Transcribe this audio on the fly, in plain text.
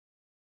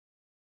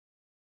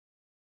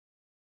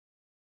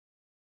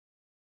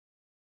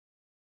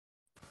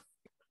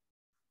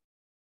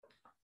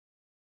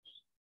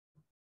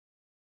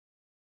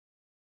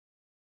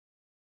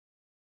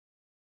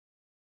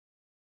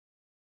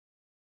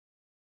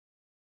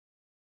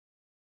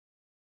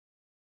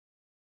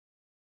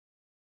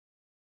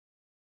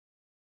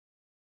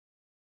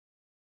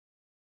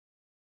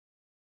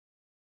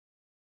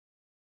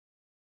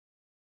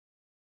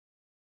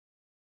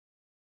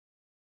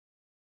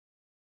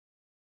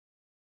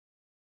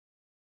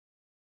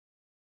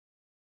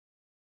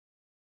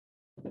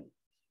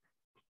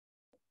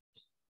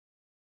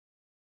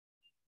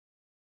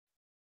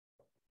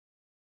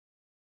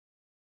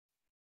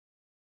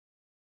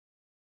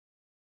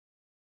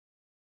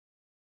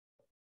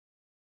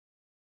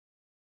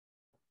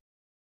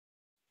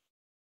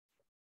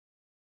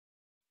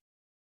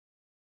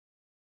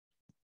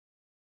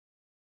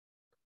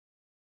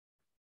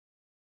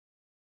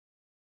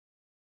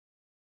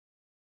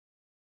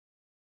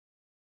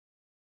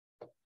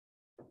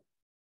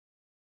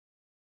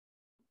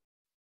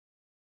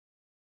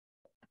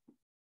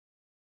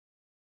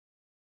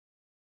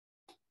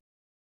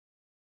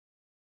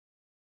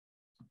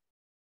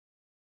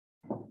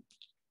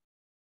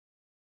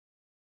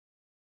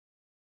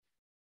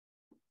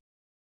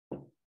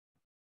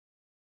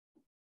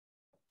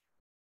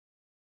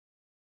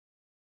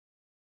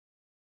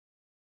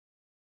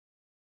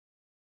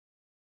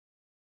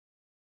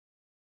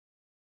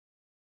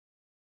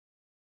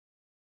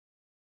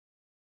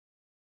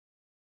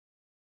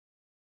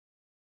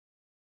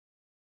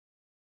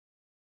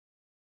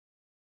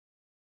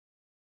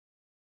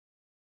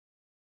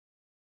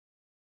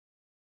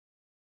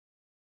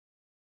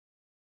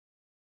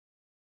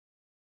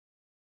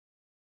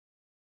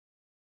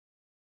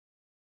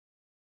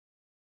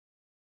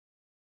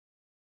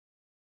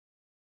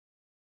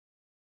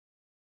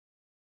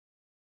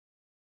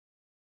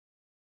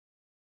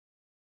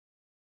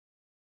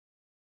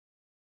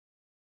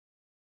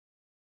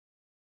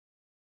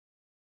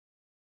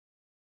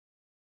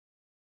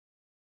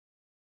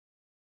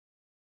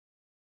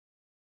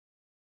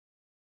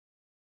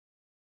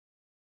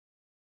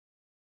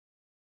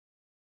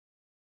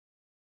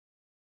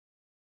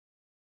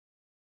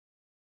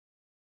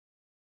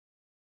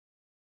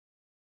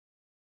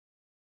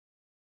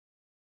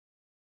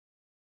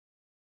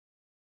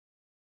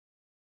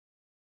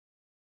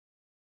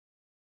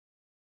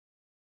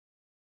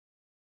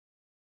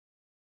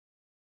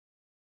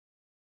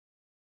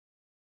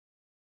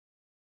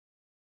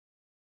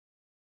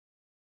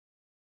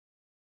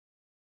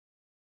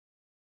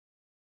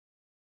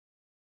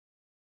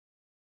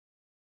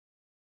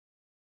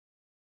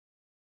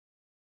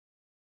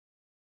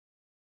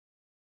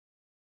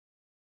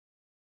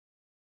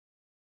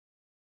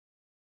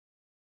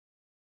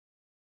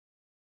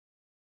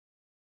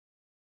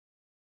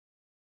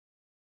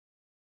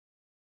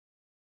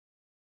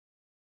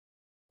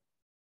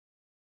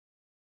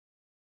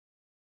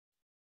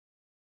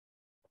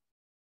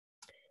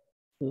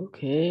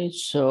Okay,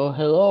 so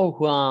hello,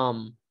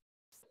 Juan.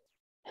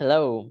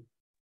 Hello.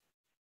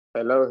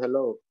 Hello,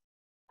 hello.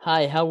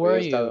 Hi, how Hoy are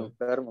he estado you?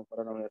 enfermo,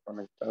 pero no me he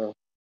conectado.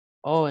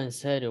 Oh, en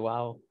serio,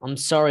 wow. I'm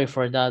sorry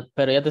for that,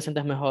 pero ya te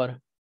sientes mejor.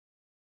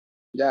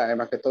 Ya, es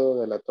más que todo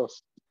de la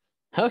tos.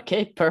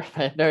 Okay,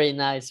 perfect. Very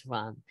nice,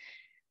 Juan.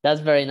 That's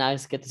very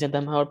nice que te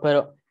sientas mejor,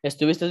 pero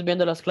 ¿estuviste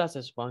viendo las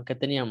clases, Juan, que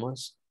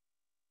teníamos?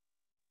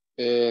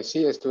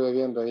 Sí, estuve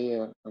viendo ahí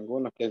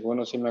algunos, que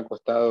algunos sí me han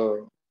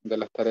costado de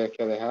las tareas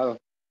que he dejado,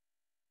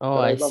 Oh,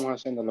 pero I ahí see. vamos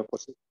haciendo lo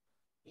posible.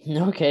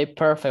 Okay,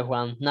 perfect,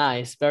 Juan.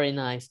 Nice, very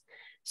nice.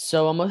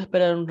 So, vamos a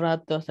esperar un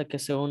rato hasta que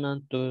se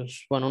unan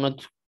uno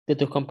de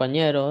tus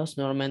compañeros.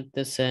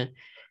 Normalmente se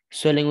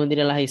suelen unir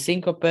a las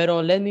 5,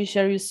 pero let me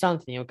share you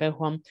something, okay,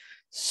 Juan?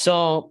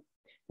 So,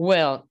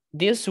 well,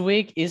 this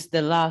week is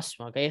the last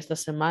one, okay? Esta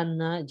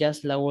semana ya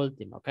es la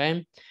última,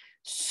 okay?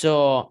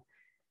 So,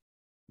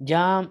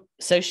 ya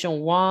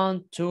section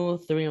 1, 2,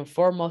 3, and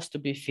 4 must to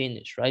be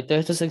finished, right?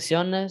 Todas estas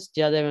secciones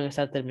ya deben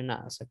estar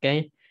terminadas,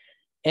 okay?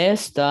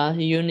 Esta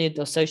unit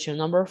o section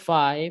number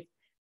 5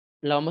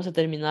 la vamos a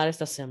terminar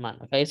esta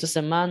semana, ¿ok? Esta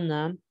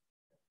semana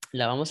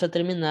la vamos a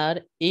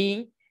terminar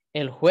y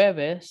el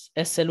jueves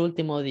es el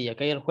último día,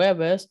 ¿ok? El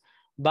jueves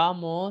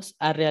vamos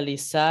a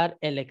realizar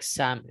el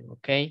examen,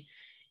 ¿ok?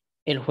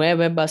 El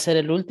jueves va a ser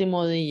el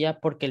último día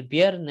porque el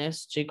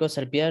viernes, chicos,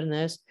 el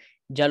viernes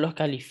ya los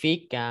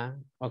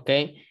califican, ¿ok?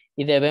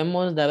 Y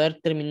debemos de haber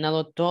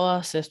terminado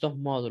todos estos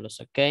módulos,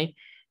 ¿ok?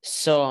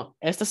 So,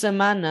 esta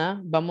semana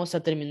vamos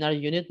a terminar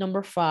unit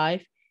number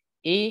 5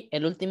 y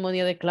el último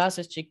día de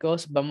clases,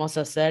 chicos, vamos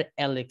a hacer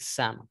el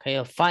examen, ¿ok?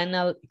 El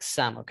final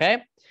exam, ¿ok?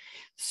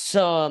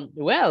 So,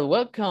 well,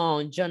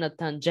 welcome,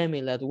 Jonathan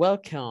Jemilet,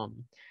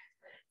 welcome.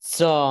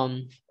 So,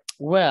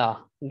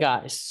 well,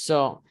 guys,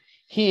 so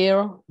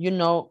here,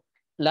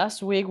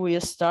 last week we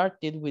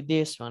started with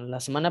this one. La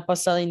semana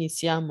pasada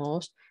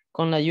iniciamos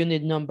con la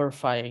unit number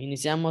 5.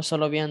 Iniciamos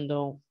solo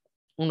viendo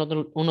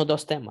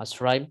dos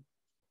temas, right?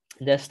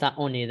 De esta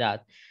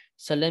unidad.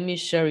 So let me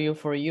share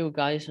for you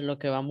guys lo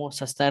que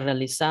vamos a estar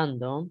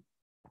realizando.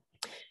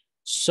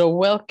 So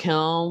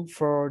welcome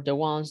for the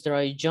ones that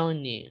are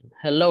joining.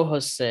 Hello,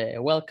 Jose,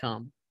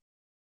 welcome.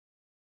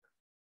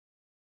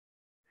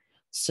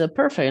 So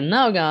perfect.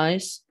 Now,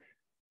 guys,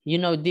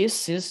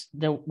 this is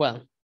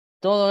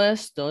todo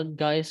esto,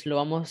 guys, lo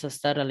vamos a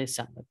estar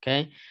realizando,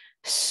 ¿ok?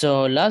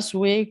 So, last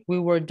week we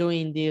were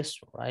doing this,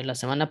 right? La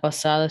semana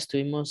pasada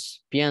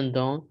estuvimos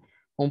viendo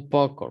un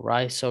poco,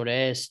 right,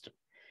 sobre esto.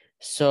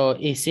 So,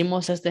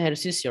 hicimos este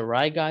ejercicio,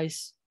 right,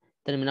 guys?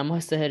 Terminamos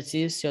este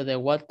ejercicio de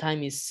what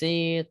time is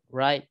it,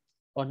 right,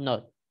 or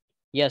not?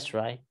 Yes,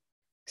 right?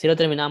 Sí lo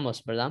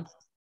terminamos, ¿verdad?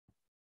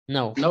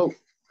 No. No.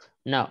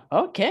 No.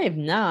 Okay,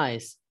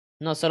 nice.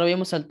 No, solo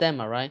vimos el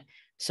tema, right?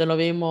 Solo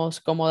vimos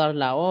cómo dar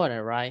la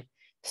hora, right?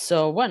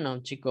 So, bueno,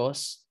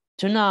 chicos,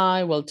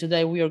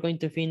 today we are going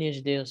to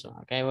finish this one,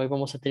 okay? Hoy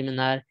vamos a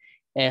terminar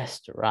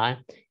esto, right?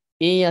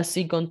 Y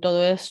así con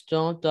todo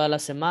esto, toda la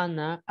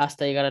semana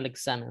hasta llegar al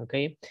examen,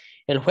 okay?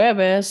 El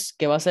jueves,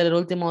 que va a ser el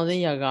último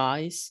día,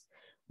 guys,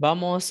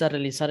 vamos a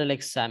realizar el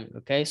examen,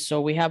 okay?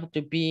 So we have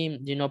to be,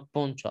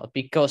 punctual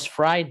because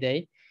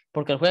Friday,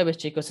 porque el jueves,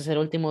 chicos, es el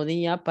último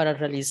día para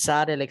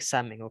realizar el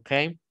examen,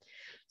 okay?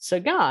 So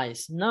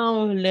guys,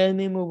 now let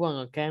me move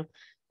on, okay?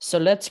 So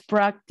let's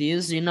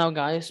practice,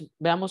 guys,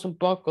 veamos un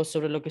poco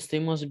sobre lo que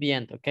estuvimos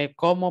viendo, okay?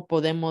 Cómo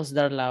podemos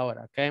dar la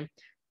hora, okay?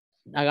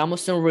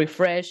 Hagamos un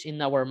refresh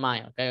in our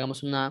mind, okay?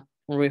 Hagamos un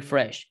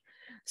refresh.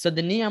 So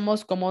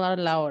teníamos cómo dar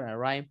la hora,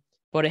 right?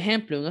 Por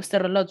ejemplo, en este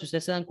reloj, si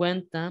ustedes se dan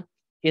cuenta,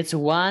 it's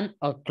 1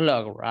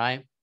 o'clock,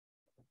 right?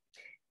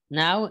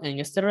 Now, en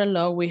este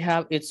reloj, we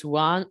have it's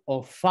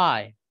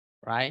 1:05,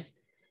 right?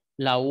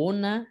 La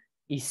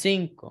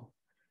 1:05.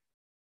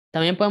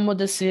 También podemos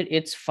decir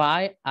it's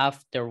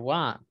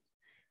 5:01.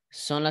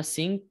 Son las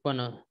 5,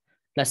 bueno,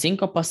 las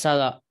 5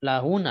 pasada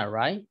la 1,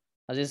 right?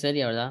 Así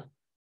sería, ¿verdad?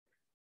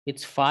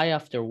 It's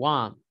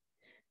 5:01.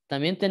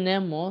 También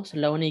tenemos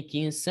la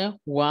 1:15,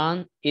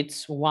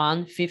 it's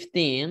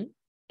 1:15,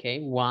 ok,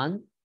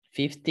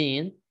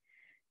 1:15.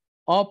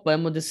 O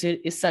podemos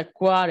decir it's a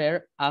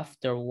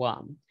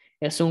 1:15.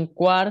 Es un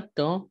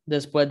cuarto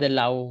después de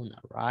la 1,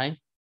 right?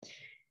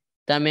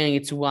 También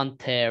it's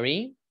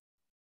 1:30.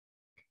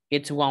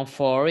 It's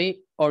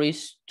 1:40 or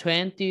it's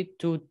 20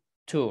 to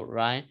 2,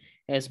 right?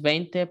 Es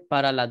 20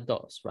 para las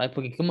 2, right?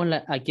 Porque como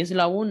aquí es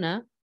la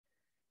 1,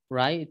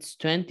 right? It's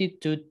 20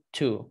 to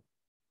 2.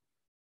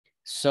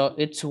 So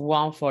it's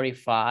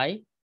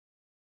 1:45.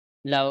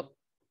 La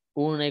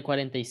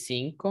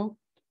 1:45.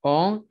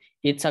 O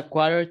it's a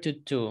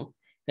 1:45.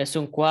 Es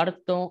un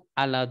cuarto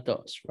a las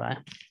 2, right?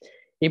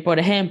 Y por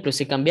ejemplo,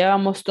 si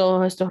cambiábamos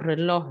todos estos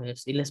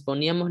relojes y les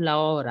poníamos la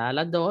hora a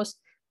las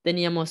 2,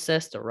 teníamos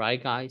esto,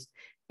 right, guys?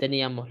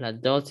 Teníamos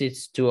las 2,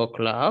 it's 2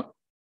 o'clock.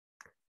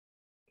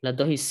 Las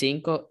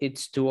 2:05,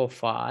 it's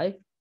 2:05.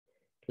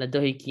 Las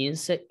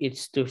 2:15,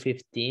 it's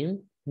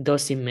 2:15.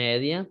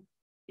 2:30,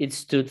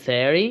 it's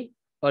 2:30,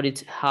 or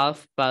it's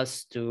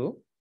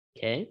 2:30.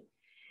 Okay.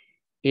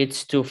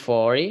 It's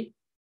 2:40.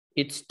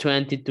 It's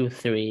 20 to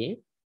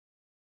 3.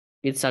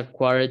 it's a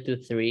quarter to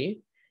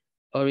 3,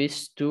 or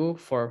it's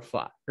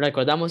 2:45.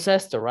 Recordamos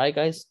esto, right,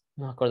 guys?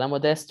 Nos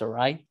acordamos de esto,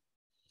 right?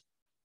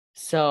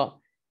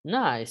 So,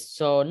 nice.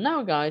 So,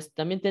 now, guys,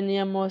 también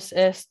teníamos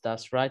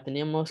estas, right?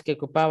 Teníamos que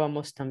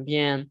ocupábamos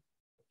también,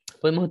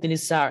 podemos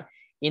utilizar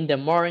in the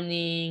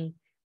morning,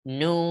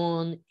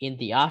 noon, in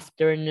the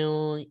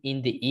afternoon,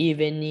 in the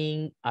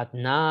evening, at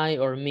night,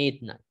 or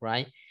midnight,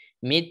 right?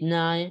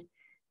 Midnight,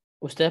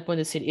 ustedes pueden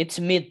decir, it's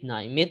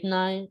midnight.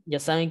 Midnight, ya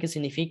saben que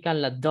significa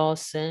las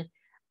 12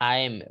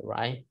 a.m.,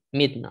 right?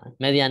 Midnight,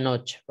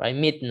 medianoche, right?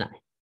 Midnight.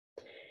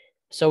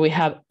 So we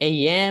have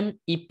a.m.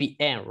 y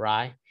p.m.,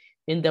 right?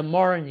 In the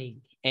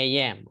morning,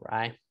 a.m.,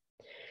 right?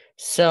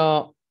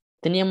 So,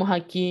 teníamos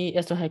aquí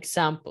estos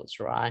examples,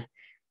 right?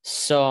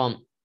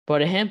 So, por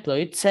ejemplo,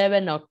 it's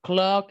 7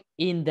 o'clock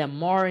in the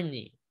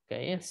morning,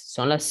 okay?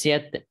 Son las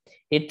 7.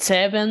 It's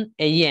 7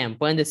 a.m.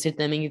 Pueden decir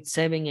también it's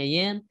 7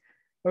 a.m.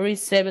 or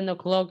it's 7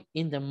 o'clock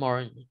in the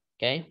morning,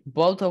 okay?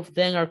 Both of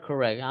them are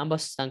correct.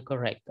 Ambas están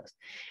correctas.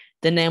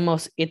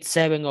 Tenemos it's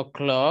 7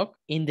 o'clock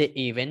in the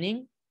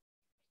evening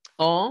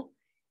o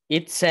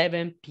it's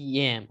 7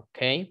 p.m.,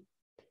 okay?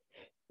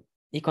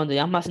 Y cuando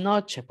ya es más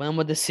noche,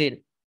 podemos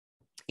decir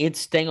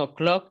it's 10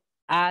 o'clock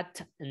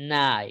at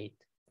night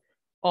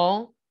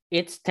or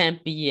it's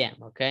 10 p.m.,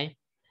 okay?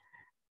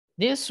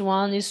 This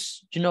one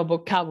is,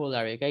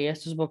 vocabulary, okay?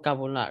 Esto es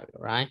vocabulario,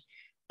 right?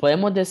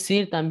 Podemos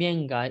decir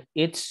también, guys,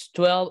 it's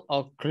 12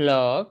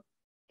 o'clock,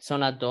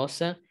 son las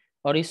 12,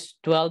 or it's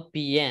 12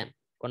 p.m.,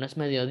 cuando es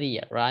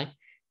mediodía, right?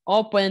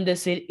 O pueden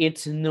decir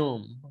it's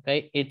noon,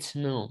 okay? It's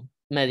noon,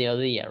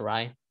 mediodía,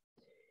 right?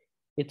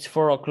 It's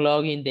 4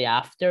 o'clock in the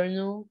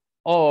afternoon,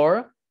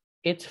 or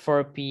it's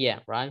 4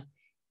 p.m., right?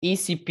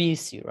 Easy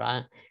peasy,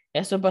 right?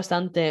 Esto es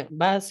bastante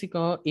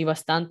básico y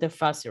bastante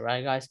fácil,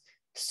 right, guys?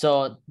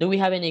 So, do we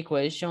have any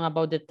question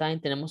about the time?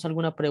 ¿Tenemos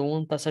alguna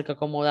pregunta acerca de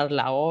cómo dar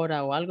la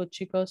hora o algo,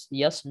 chicos?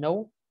 Yes,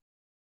 no?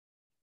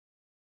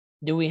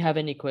 Do we have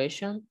any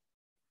question?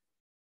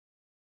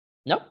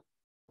 No?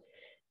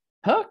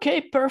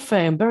 Okay,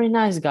 perfect. Very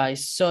nice,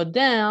 guys. So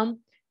then,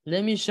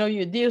 let me show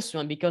you this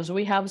one because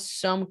we have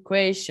some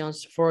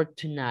questions for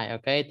tonight,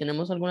 okay?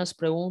 Tenemos algunas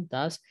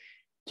preguntas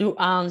to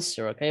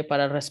answer, okay?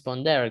 Para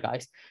responder,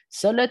 guys.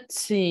 So let's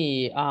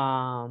see.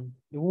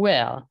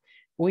 Well,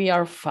 we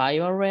are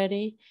 5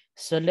 already.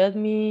 So let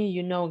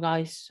me,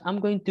 guys, I'm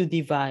going to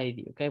divide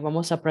you, okay?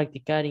 Vamos a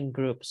practicar in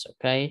groups,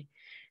 okay?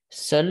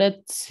 So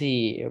let's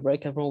see.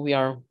 We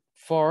are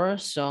 4,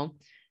 so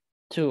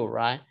 2,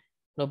 right?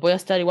 Los voy a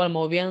estar igual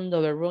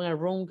moviendo de room a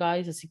room,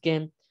 guys, así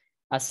que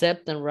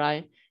acepten,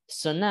 right?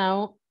 So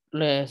now,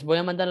 les voy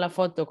a mandar la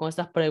foto con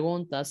estas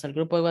preguntas al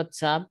grupo de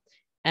WhatsApp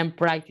and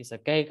practice,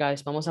 okay,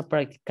 guys? Vamos a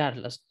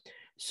practicarlas.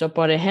 So,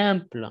 por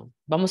ejemplo,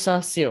 vamos a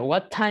decir,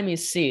 what time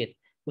is it?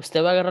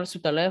 Usted va a agarrar su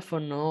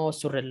teléfono o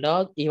su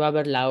reloj y va a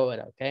ver la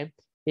hora, okay?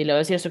 Y le va a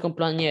decir a su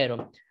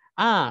compañero,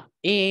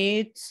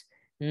 it's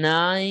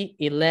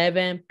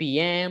 9:11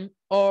 p.m.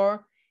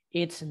 or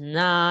it's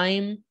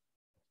 9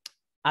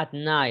 at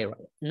night,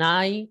 right?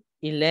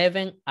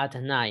 9:11 at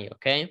night,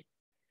 okay?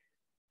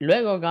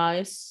 Luego,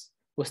 guys,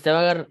 usted va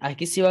a agarrar,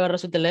 aquí sí va a agarrar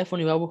su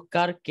teléfono y va a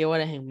buscar qué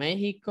hora es en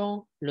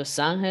México, Los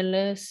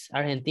Ángeles,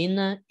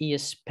 Argentina y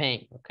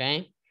Spain,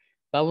 okay?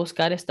 Va a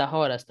buscar estas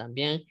horas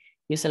también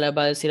y se las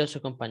va a decir a su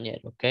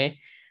compañero, okay?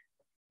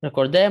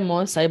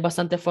 Recordemos, hay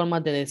bastantes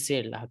formas de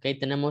decirlas, okay?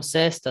 Tenemos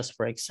estas,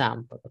 por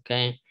ejemplo,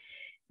 okay?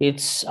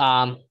 It's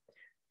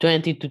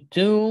 20 to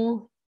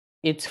 2,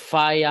 it's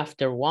 5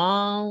 after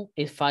 1,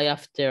 it's 5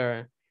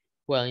 after,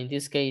 well, in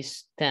this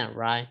case, 10,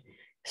 right?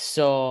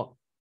 So,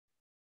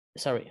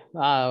 sorry,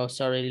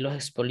 sorry, los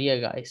expolié,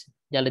 guys.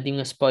 Ya les di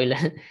un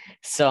spoiler.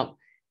 So,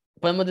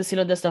 podemos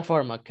decirlo de esta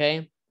forma,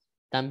 okay?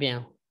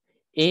 También.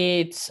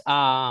 It's,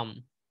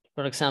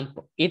 for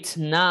example, it's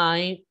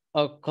 9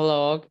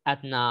 o'clock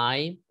at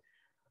night,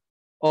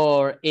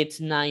 or it's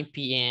 9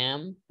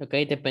 p.m.,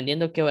 okay?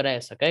 Dependiendo qué hora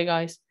es, okay,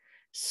 guys?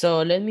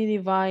 So, let me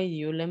divide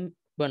you.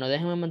 Bueno,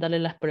 déjenme mandarle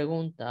las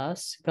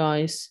preguntas,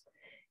 guys.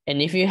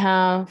 And if you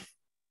have,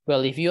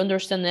 well, if you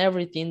understand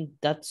everything,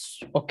 that's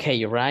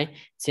okay, right?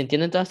 Si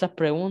entienden todas estas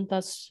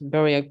preguntas,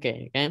 very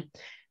okay, okay?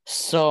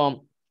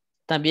 So,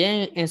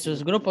 también en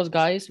sus grupos,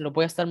 guys, lo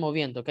voy a estar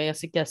moviendo, okay?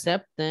 Así que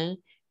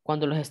acepten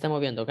cuando los esté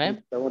moviendo, okay?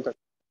 Pregunta,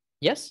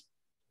 Yes?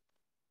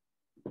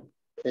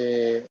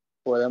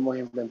 ¿podemos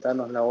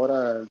inventarnos la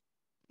hora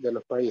de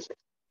los países?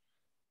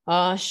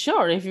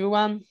 Sure, if you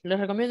want. Les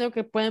recomiendo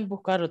que pueden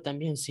buscarlo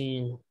también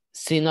si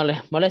no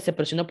les molesta,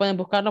 pero si no pueden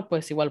buscarlo,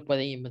 pues igual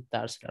pueden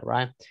inventárselo,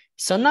 right?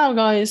 So now,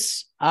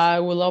 guys, I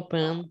will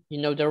open,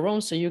 the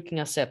room so you can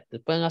accept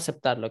it. Pueden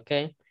aceptarlo,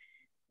 okay?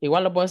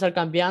 Igual lo pueden estar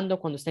cambiando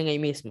cuando estén ahí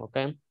mismo,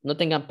 okay? No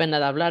tengan pena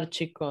de hablar,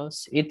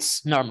 chicos.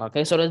 It's normal,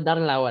 okay? Solo es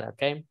darle la hora,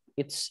 okay?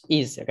 It's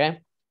easy, okay?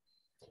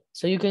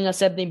 So you can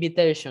accept the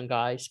invitation,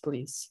 guys,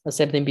 please.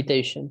 Accept the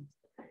invitation.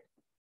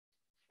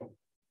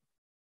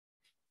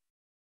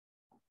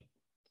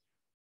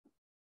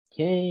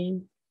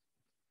 Okay.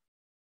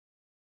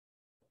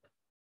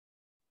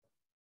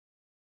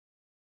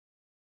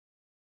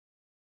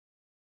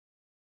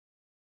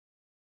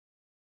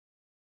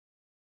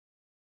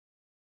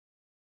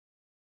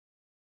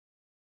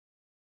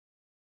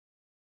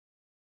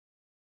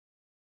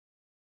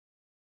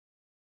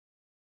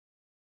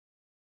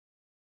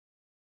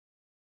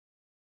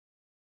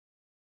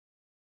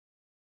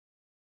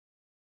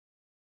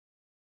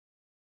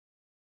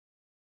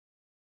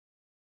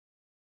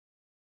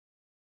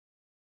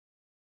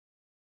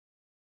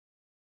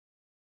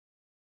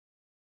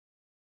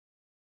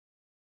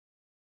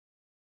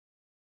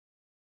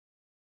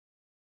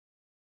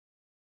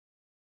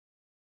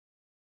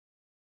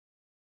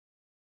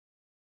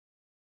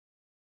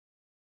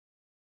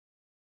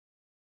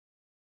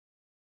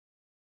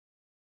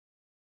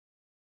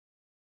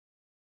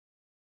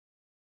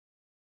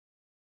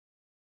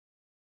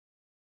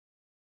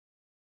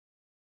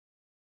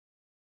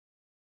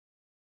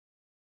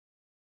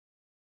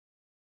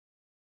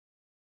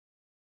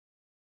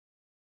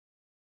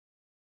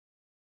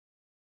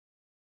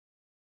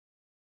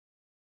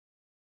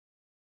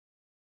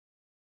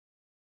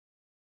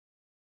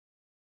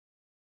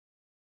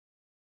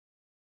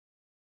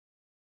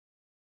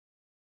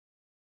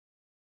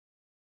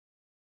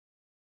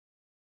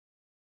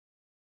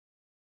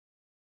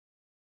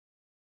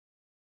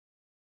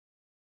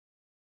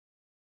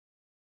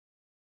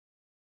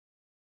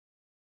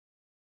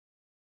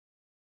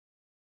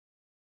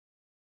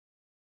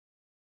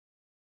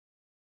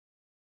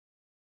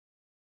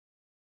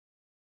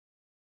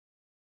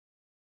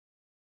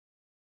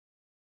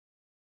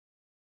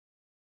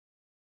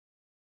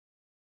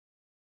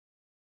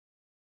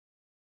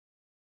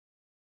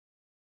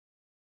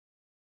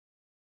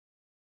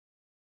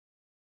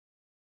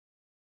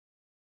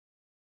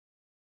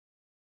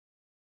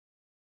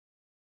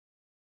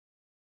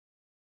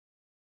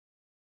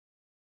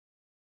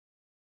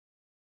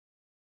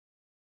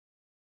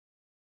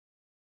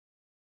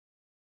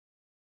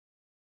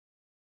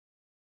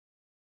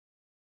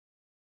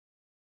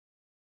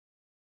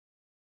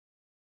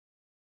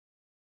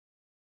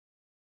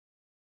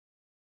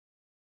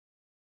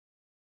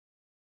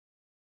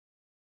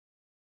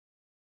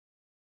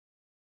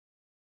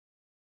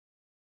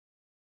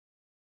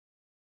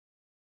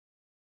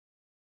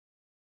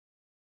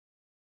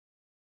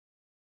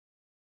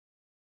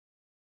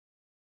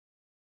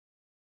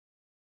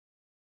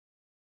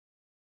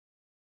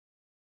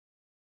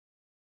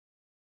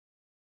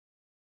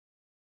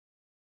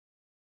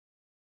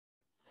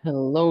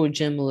 Hello,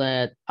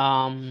 Jimlet.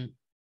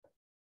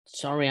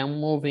 Sorry,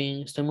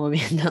 estoy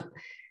moviendo.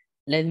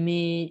 Let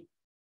me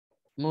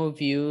move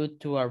you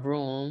to a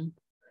room.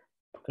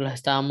 Porque la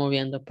estaba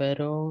moviendo,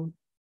 pero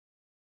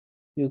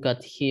you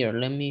got here.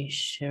 Let me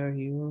share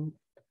you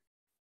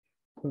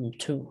room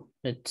 2.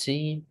 Let's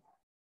see.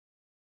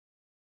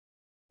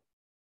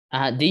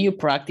 Did you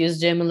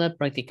practice, Jimlet?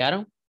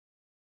 ¿Practicaron?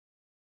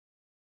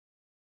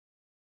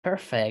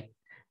 Perfect.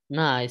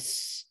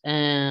 Nice.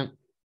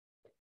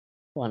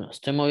 Bueno,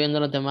 estoy moviendo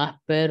los demás,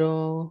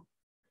 pero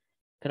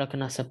creo que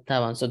no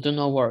aceptaban. So do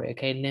not worry,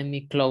 okay? Let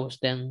me close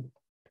them.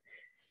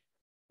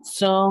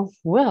 So,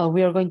 well,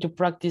 we are going to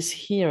practice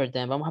here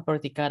then. Vamos a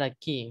practicar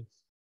aquí.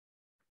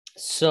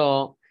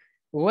 So,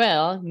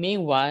 well,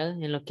 meanwhile,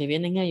 en lo que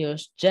vienen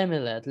ellos,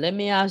 Jemilet, let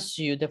me ask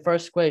you the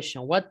first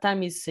question. What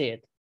time is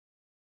it?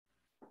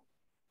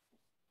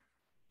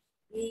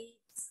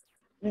 It's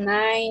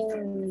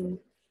 9,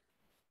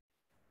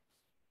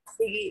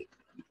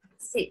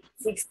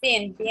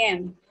 16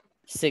 p.m.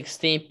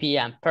 16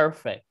 p.m.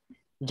 Perfect.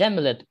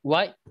 Jemilet,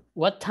 what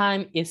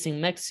time is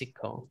in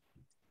Mexico?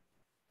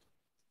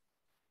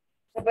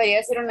 Se podría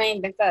hacer una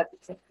inventada.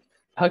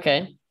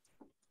 Okay.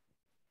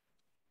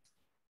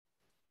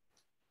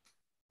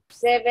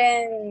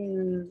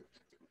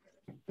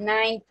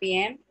 9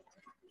 p.m.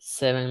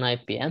 9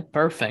 p.m.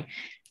 Perfect.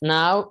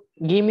 Now,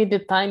 give me the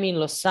time in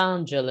Los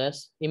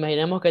Angeles.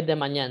 Imaginemos que es de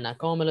mañana.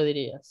 ¿Cómo me lo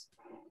dirías?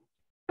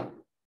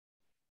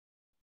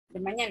 De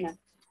mañana.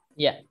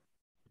 Yeah.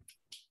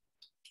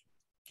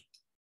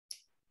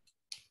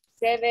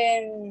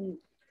 9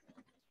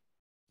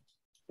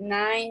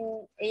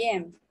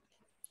 a.m.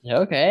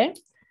 Okay.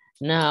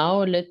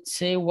 Now, let's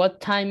see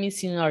what time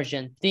is in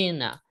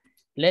Argentina.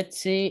 Let's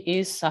see,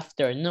 it's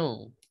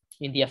afternoon,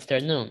 in the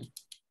afternoon.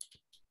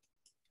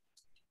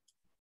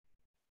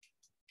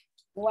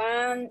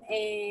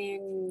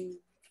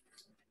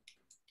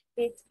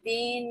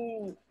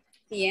 1:15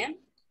 p.m.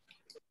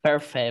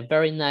 Perfect,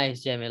 very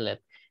nice, Jamilet.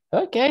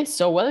 Okay,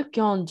 so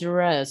welcome the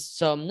rest.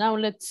 So now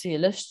let's see,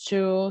 let's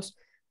choose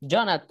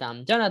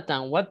Jonathan.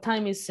 Jonathan, what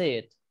time is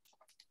it?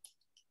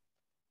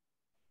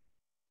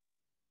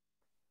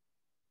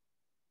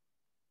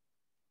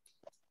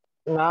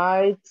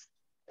 Night,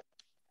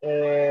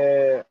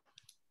 18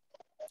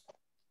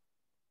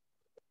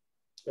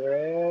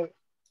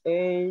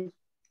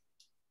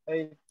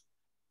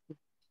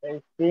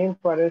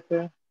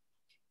 parece.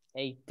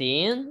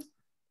 18?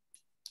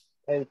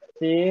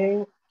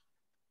 18,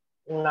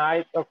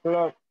 9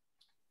 o'clock.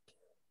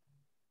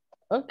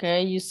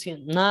 Okay, you see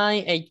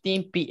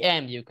 9:18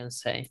 p.m. you can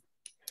say.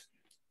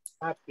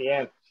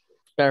 PM.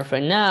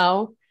 Perfect.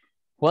 Now,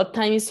 what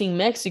time is in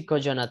Mexico,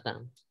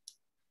 Jonathan?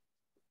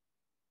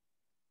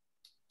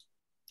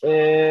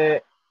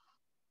 In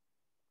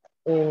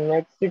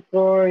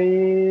Mexico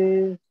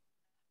is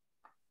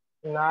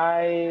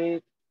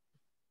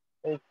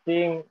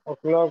 9:18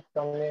 o'clock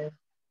también.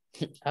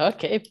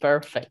 Okay,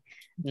 perfect.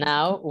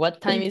 Now,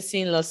 what time is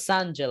in Los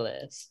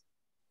Angeles?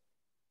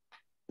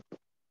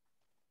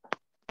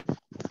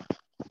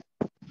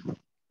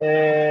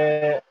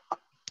 10,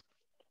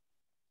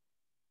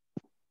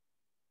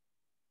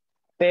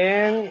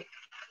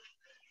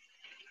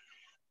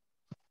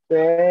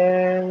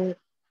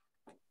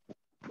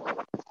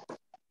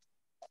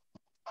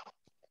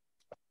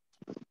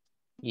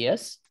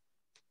 Yes.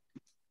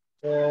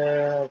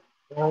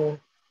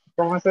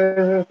 ¿Cómo se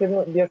dice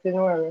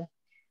 19?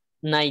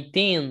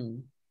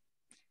 19.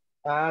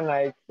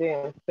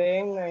 19.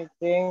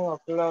 19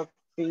 o'clock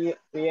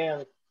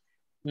p.m.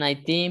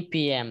 19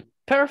 p.m.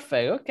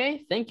 Perfect.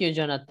 Okay. Thank you,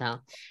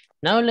 Jonathan.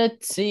 Now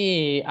let's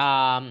see.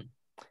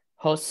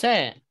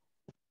 Jose,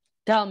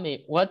 tell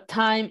me what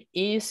time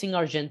is in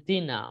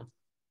Argentina?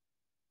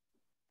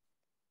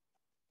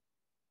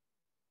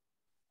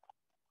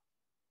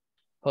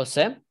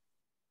 Jose?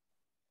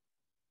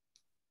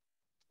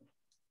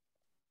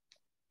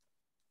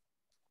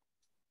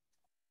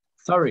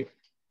 Sorry.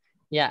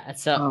 Yeah.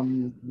 So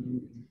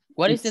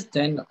what is it's it?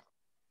 10.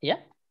 Yeah.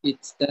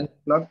 It's 10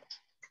 o'clock.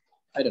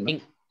 I don't know.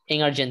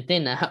 In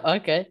Argentina.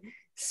 Okay.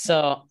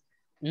 So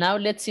now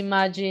let's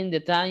imagine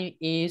the time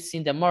is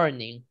in the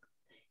morning.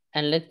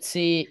 And let's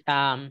see,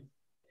 son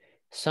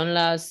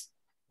las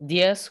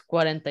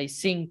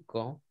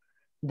 10:45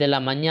 de la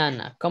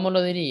mañana. ¿Cómo lo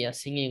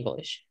dirías en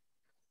English?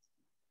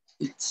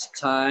 It's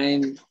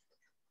time.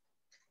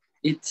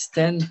 It's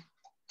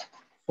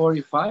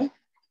 10:45.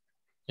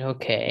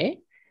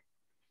 Okay.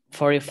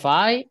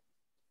 45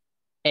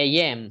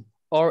 a.m.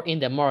 or in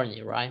the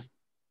morning, right?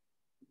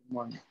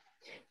 Morning.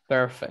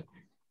 Perfect.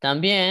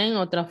 También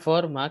otra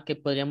forma que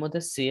podríamos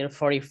decir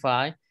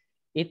 45,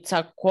 it's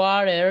a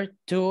quarter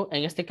to,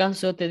 en este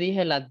caso te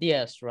dije las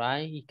 10,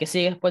 right? ¿Y qué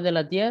sigue después de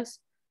las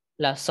 10?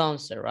 Las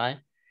 11, right?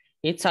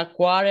 It's a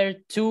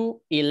quarter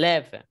to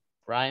 11,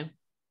 right?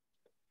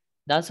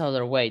 That's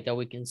another way that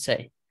we can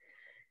say.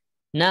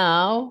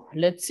 Now,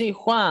 let's see,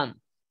 Juan.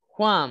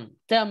 Juan,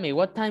 tell me,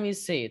 what time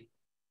is it?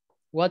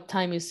 What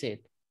time is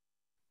it?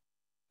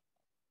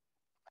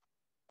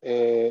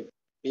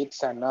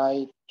 It's a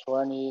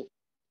 9:20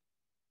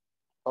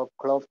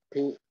 o'clock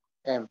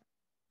p.m.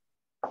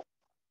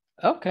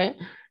 Okay.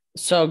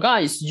 So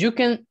guys, you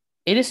can,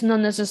 it is not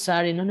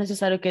necessary, no es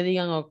necesario que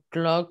digan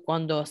o'clock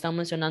cuando están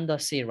mencionando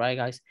así, right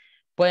guys?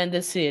 Pueden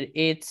decir,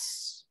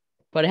 it's,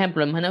 por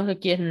ejemplo, imaginemos que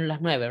aquí es las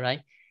 9,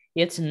 right?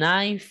 It's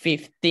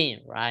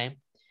 9:15, right?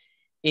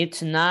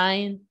 It's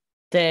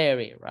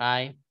 9:30,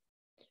 right?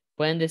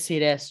 Pueden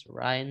decir eso,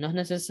 right? No es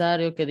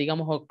necesario que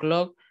digamos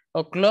o'clock.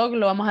 O'clock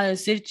lo vamos a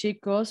decir,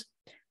 chicos,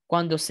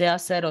 cuando sea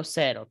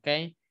 00, ¿ok?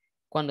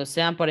 Cuando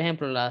sean, por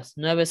ejemplo, las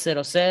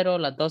 9:00,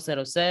 las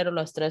 2:00,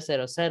 las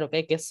 3:00, ¿ok?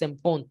 Que es en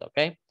punto, ¿ok?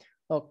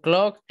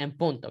 O'clock en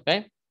punto, ¿ok?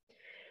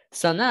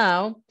 So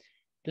now,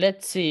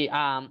 let's see.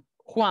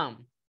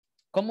 Juan,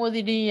 ¿cómo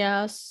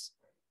dirías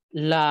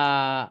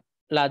las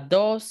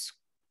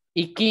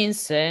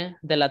 2:15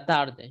 de la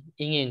tarde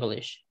en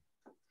English?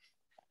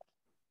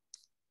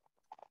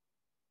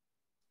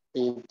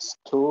 It's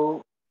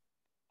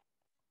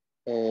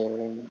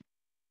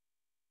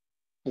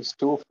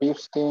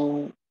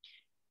 2:15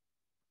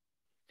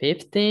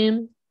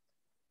 15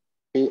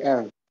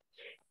 p.m.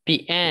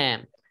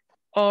 p.m.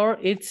 Or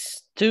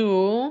it's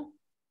 2,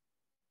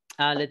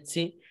 let's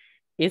see,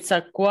 it's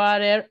a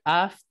quarter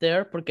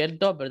after, porque el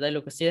 2, ¿verdad? Y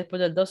lo que sigue después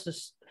del 2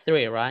 es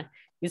 3, right?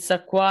 It's a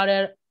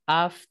quarter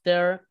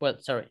after, well,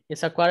 sorry,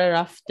 it's a quarter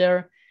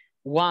after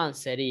 1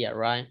 sería,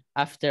 right?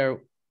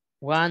 After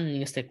 1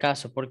 en este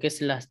caso, porque es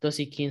las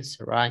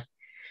 2:15, right?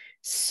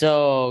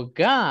 So,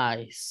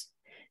 guys,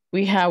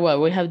 we have,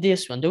 well, we have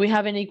this one. Do we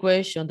have any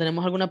question?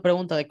 ¿Tenemos alguna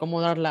pregunta de cómo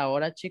dar la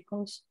hora,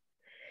 chicos?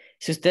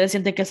 Si ustedes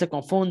sienten que se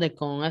confunde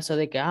con eso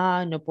de que,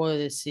 no puedo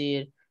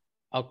decir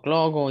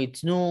o'clock o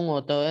it's noon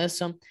o todo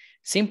eso,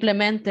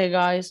 simplemente,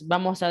 guys,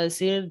 vamos a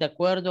decir de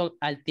acuerdo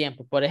al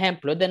tiempo. Por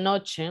ejemplo, es de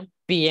noche,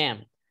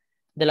 p.m.,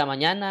 de la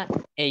mañana,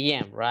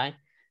 a.m., right?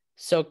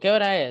 So, ¿qué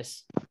hora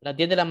es? Las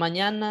 10 de la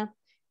mañana,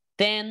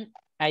 10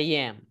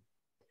 a.m.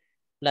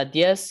 Las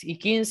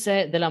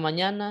 10:15 de la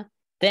mañana,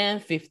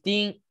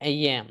 10:15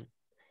 a.m.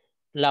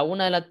 La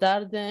 1 de la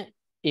tarde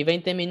y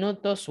 20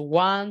 minutos,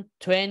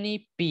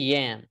 1:20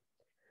 p.m.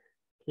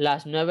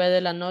 Las 9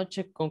 de la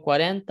noche con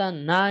 40,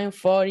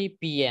 9:40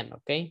 p.m.,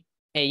 ¿ok?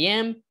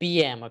 AM,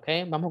 PM, ¿ok?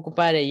 Vamos a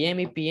ocupar AM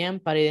y PM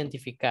para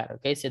identificar,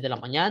 ¿ok? Si es de la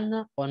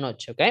mañana o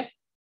noche, ¿ok?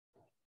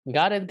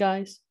 Got it,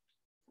 guys?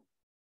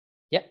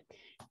 Yeah,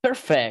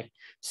 perfect.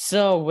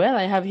 So, well,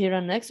 I have here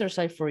an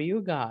exercise for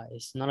you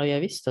guys. No lo había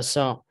visto.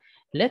 So,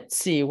 let's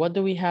see, what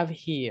do we have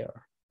here?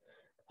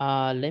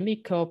 Let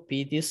me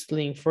copy this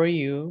link for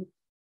you.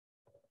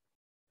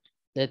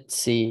 Let's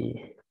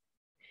see.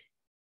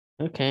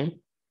 Okay.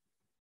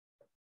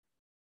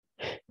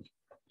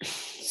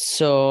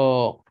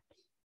 So,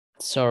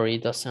 sorry,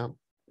 it doesn't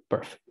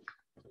perfect.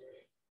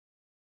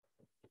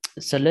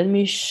 So let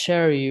me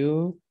share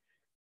you.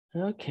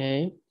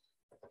 Okay.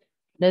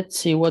 Let's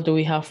see, what do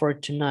we have for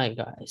tonight,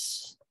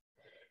 guys?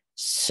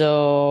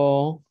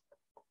 So,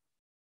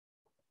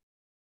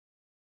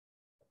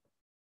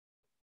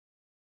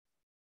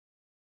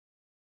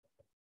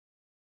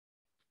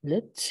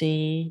 let's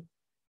see.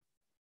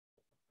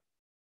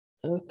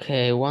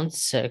 Okay, 1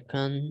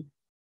 second.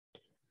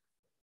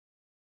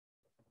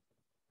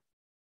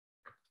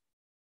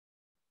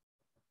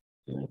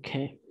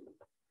 Okay.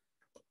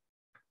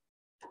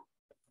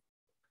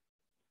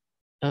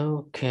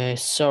 Okay,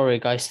 sorry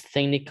guys,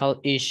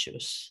 technical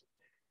issues.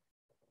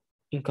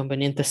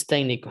 Inconvenientes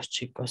técnicos,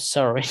 chicos,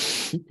 sorry.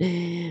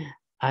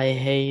 I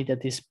hate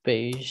that this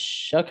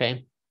page.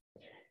 Okay.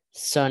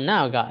 So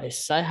now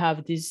guys, I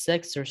have this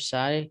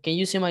exercise. Can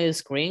you see my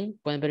screen?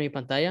 ¿Pueden ver mi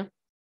pantalla?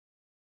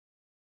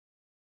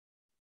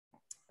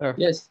 Perfect.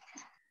 Yes.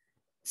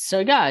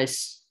 So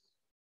guys,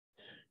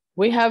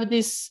 we have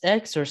this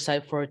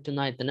exercise for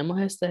tonight. Tenemos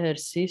este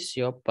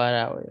ejercicio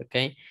para hoy,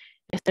 ¿ok?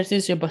 Este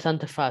ejercicio es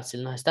bastante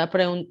fácil. Nos está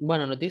preguntando,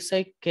 bueno, nos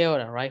dice qué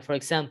hora, right? For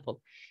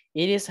example,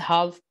 it is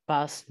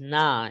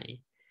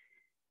 9:30.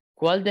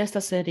 ¿Cuál de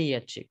estas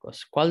sería,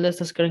 chicos? ¿Cuál de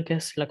estas creen que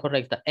es la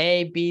correcta?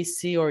 A, B,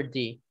 C or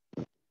D?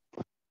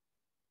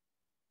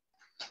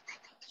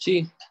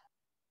 Sí.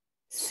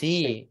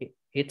 Sí,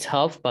 it's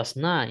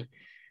 9:30.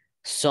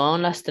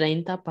 Son las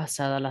 30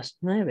 pasadas las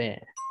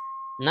 9.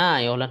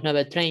 9 o las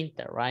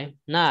 9:30, right?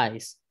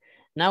 Nice.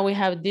 Now we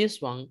have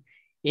this one.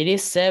 It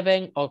is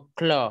 7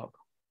 o'clock.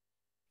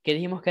 ¿Qué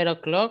dijimos que era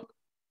o'clock?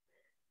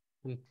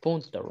 En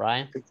punto,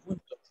 right?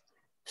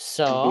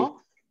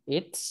 So,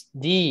 it's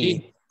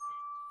D. D.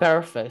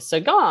 Perfect. So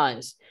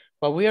guys,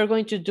 what we are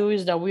going to do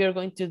is that we are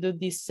going to do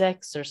this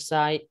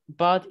exercise,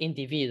 but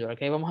individual,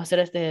 okay? Vamos a hacer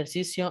este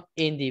ejercicio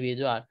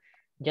individual.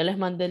 Ya les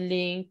mandé el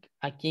link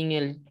aquí en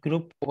el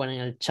grupo, bueno,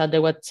 en el chat de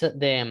WhatsApp,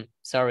 de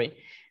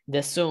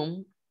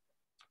Zoom.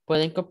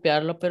 Pueden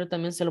copiarlo, pero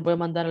también se lo voy a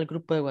mandar al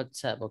grupo de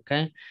WhatsApp, ¿ok?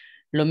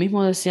 Lo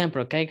mismo de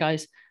siempre, ¿ok,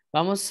 guys?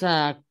 Vamos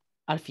a,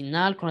 al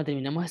final, cuando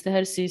terminemos este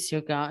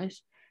ejercicio,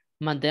 guys,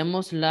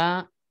 mandemos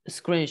la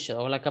screenshot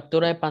o la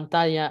captura de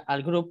pantalla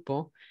al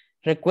grupo.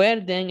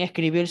 Recuerden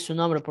escribir su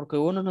nombre, porque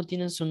unos no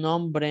tienen su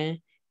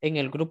nombre en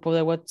el grupo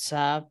de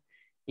WhatsApp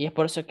y es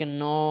por eso que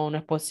no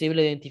es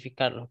posible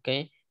identificarlo, ¿ok?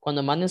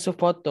 Cuando manden su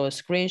foto,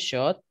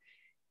 screenshot,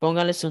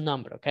 Póngale su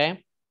nombre, ¿ok?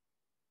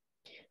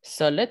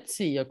 So, let's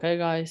see, okay,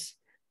 guys.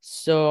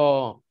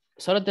 So,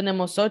 solo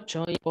tenemos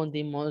 8 y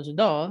respondimos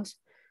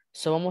 2.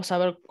 So, vamos a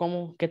ver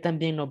qué tan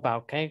bien nos va,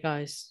 okay,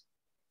 guys.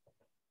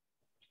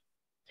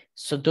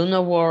 So, do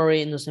not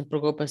worry, no se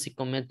preocupen si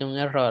cometen un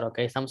error, ok.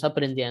 Estamos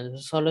aprendiendo,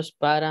 eso solo es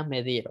para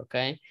medir, ok.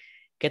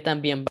 Qué tan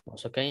bien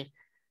vamos, ok.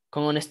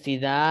 Con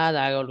honestidad,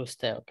 hágalo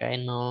usted, ok.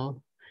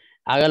 No,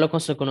 hágalo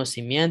con su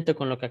conocimiento,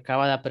 con lo que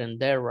acaba de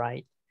aprender,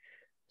 right.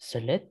 So,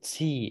 let's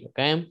see, ok.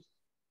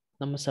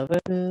 Vamos a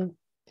ver.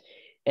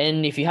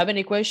 And if you have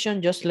any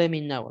question, just let me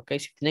know, okay?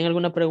 Si tienen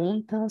alguna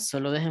pregunta,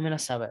 solo déjenmela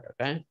saber,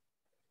 okay?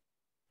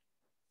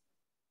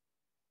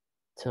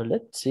 So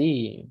let's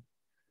see.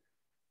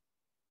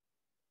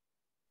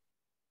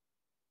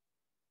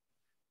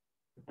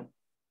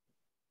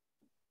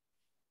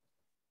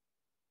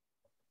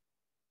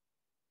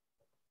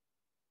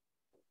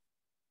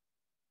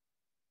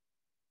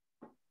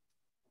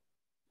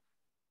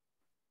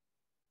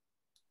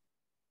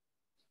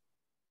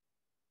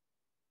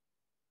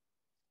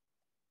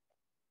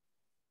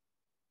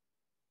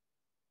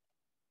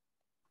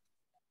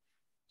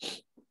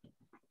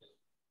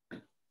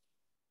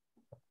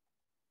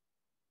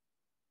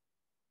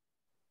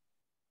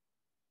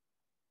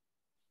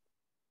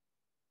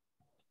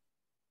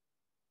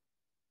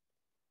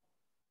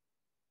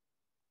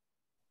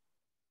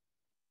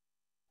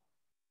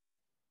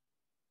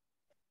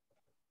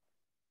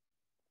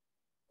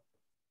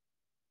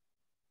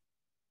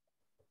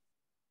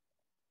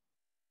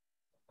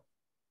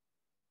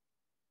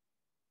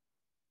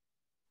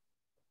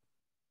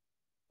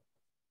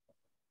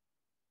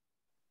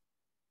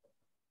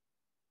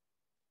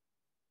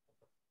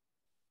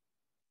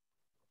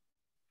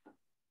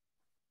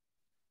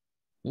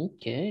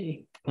 Ok.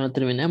 Cuando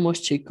terminemos,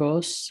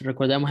 chicos,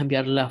 recordemos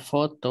enviar la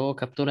foto o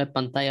captura de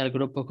pantalla al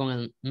grupo con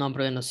el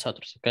nombre de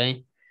nosotros,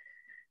 ok?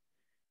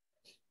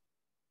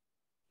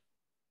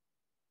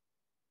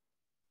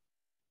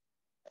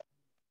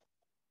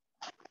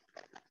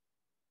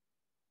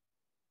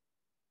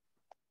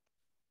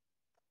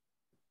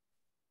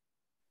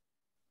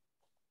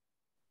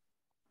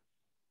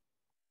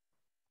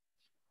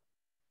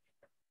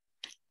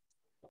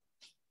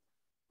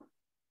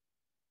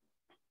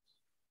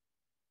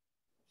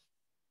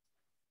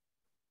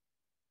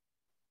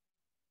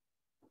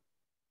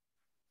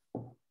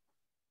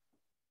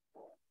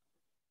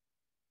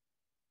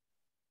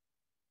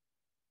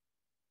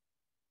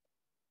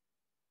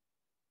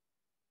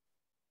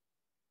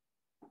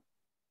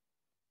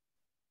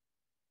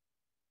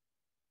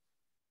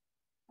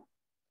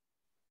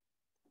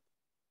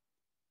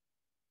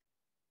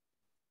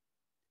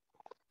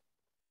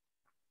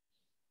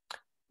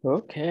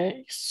 Ok,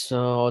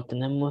 so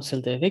tenemos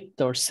el de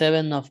Victor,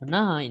 7 of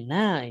 9,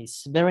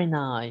 nice, very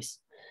nice.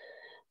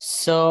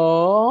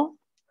 So,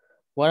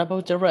 what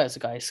about the rest,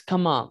 guys?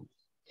 Come on.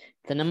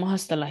 Tenemos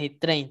hasta las y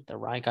 30,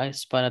 right,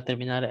 guys, para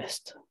terminar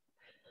esto.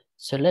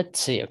 So, let's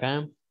see,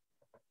 okay?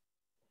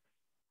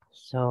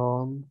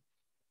 So,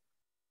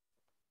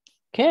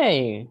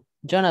 okay,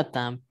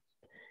 Jonathan,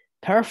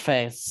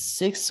 perfect,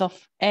 6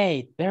 of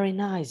 8, very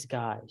nice,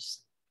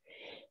 guys.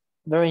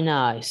 Very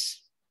nice.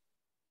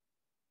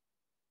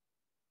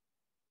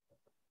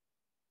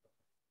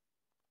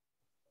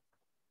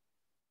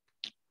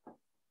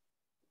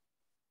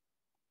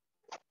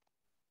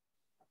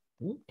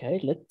 Okay,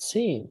 let's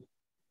see.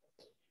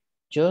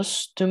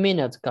 Just 2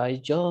 minutes,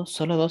 guys. Yo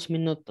solo 2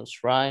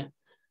 minutos, right?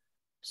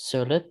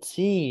 So let's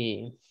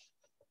see.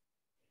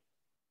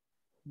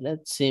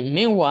 Let's see.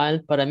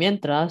 Meanwhile, para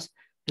mientras,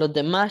 los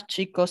demás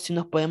chicos, si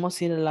nos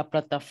podemos ir a la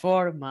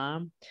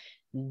plataforma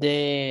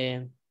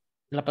right,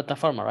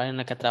 en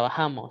la que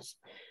trabajamos.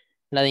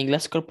 La de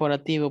inglés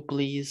corporativo,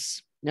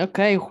 please.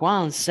 Okay,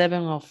 Juan,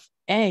 7 of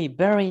 8.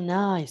 Very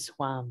nice,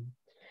 Juan.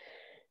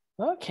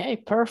 Okay,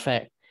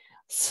 perfect.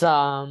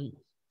 So,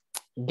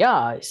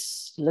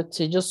 guys, let's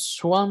see, just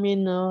 1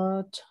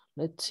 minute.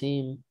 Let's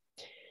see.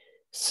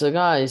 So,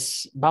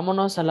 guys,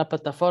 vámonos a la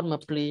plataforma,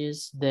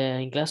 please,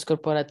 de inglés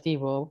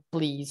corporativo,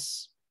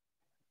 please.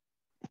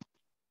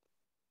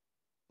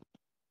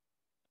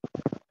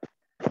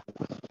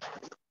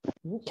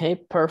 Okay,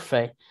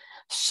 perfect.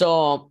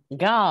 So,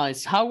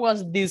 guys, how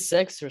was this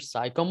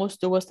exercise? ¿Cómo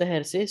estuvo este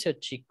ejercicio,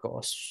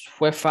 chicos?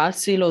 ¿Fue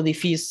fácil o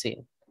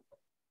difícil?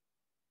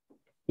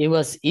 It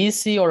was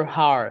easy or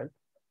hard?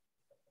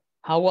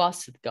 How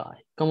was it,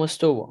 guys? ¿Cómo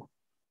estuvo?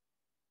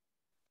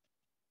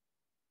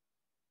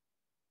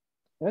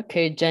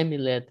 Okay,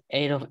 Jamilet,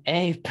 8 of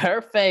 8.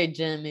 Perfect,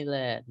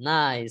 Jamilet.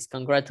 Nice,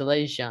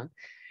 congratulations.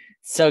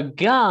 So,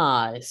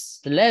 guys,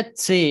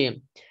 let's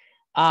see.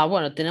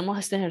 Bueno, tenemos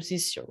este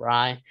ejercicio,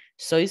 right?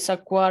 So, it's a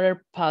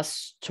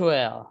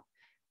 12:15.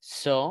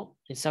 So,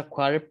 it's a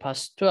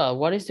 12:15.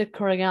 What is the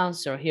correct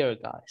answer here,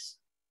 guys?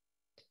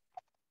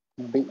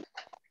 B.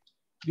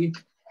 B.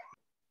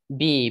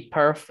 B,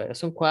 perfect.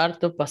 Es un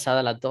cuarto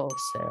pasada las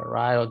 12,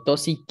 right? O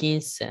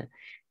 12:15.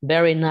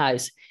 Very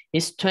nice.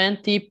 It's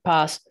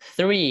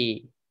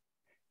 20:03.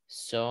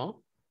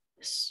 So,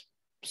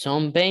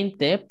 son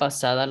 20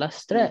 pasadas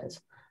las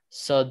 3.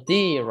 So,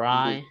 D,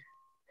 right?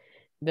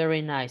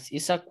 Very nice.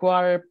 It's a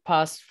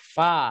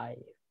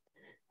 5:15.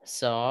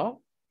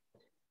 So,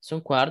 es un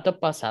cuarto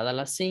pasada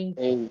las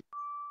 5. 8.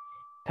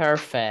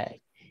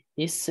 Perfect.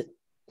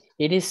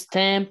 It is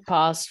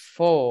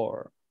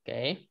 4:10.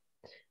 Okay.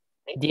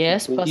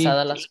 10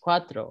 pasada las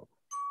 4.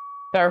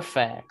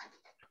 Perfect.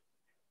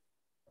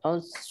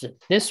 Also,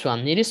 this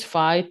one, it is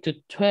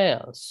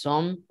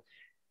 5:12.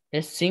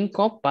 Es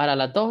 5 para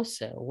las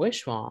 12.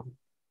 Which one?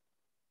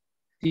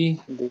 D.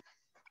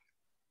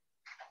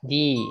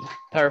 D.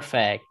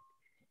 Perfect.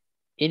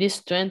 It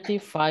is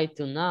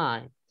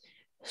 25:09.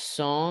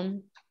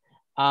 Son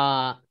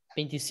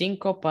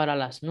 25 para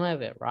las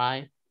 9,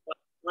 right?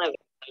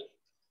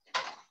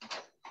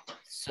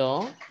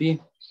 So,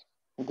 B.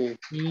 D.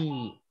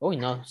 oh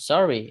no,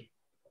 sorry.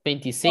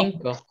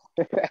 25.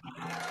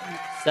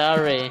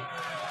 Sorry.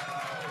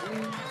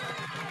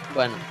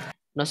 Bueno,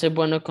 no soy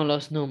bueno con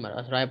los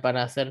números, right?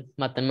 Para hacer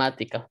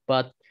matemáticas,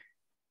 but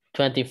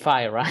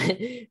 25,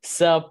 right?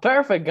 So,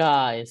 perfect,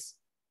 guys.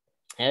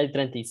 El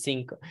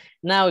 35.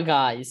 Now,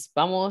 guys,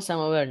 vamos a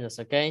movernos,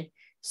 okay?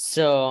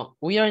 So,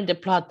 we are in the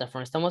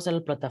platform. Estamos en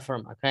la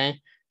plataforma,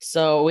 okay?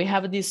 So, we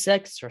have this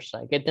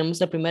exercise. Okay? Tenemos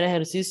el primer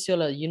ejercicio,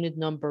 la unit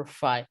number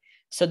 5.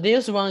 So,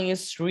 this one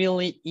is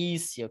really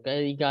easy,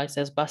 okay, guys?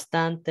 Es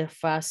bastante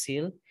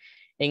fácil.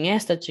 En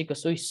esta,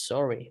 chicos,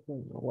 sorry. I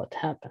don't know what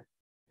happened.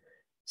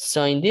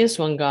 So, in this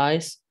one,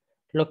 guys,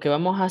 lo que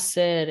vamos a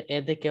hacer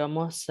es de que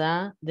vamos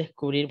a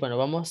descubrir, bueno,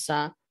 vamos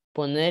a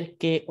poner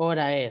qué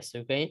hora es,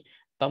 ¿ok?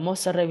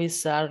 Vamos a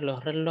revisar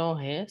los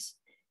relojes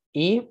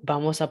y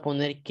vamos a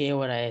poner qué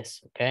hora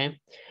es, ¿ok?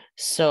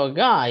 So,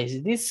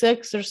 guys, this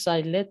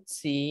exercise, let's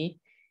see.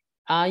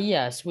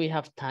 Yes, we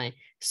have time.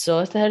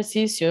 So, este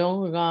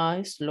ejercicio,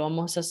 guys, lo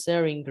vamos a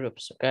hacer en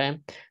groups,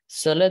 ¿ok?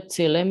 So, let's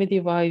see. Let me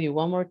divide you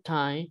one more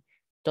time.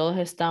 Todos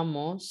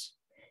estamos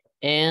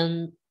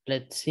en...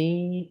 Let's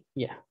see,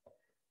 yeah.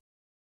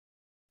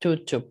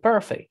 2,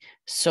 perfect.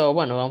 So,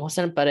 bueno, vamos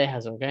a hacer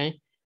parejas, ¿ok?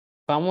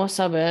 Vamos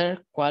a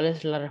ver cuál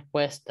es la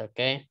respuesta,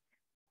 ¿ok?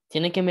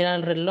 Tienen que mirar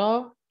el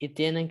reloj y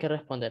tienen que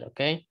responder,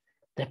 ¿ok?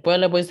 Después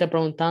les voy a estar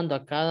preguntando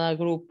a cada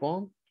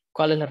grupo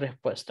cuál es la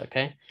respuesta,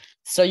 ¿ok?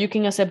 So, you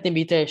can accept the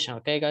invitation,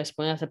 ¿ok, guys?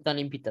 Pueden aceptar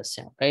la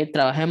invitación, ¿ok?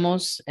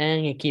 Trabajemos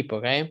en equipo,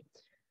 ¿ok?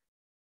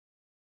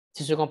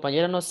 Si su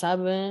compañero no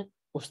sabe,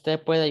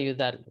 usted puede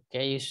ayudarle, ¿ok?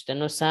 Y si usted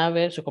no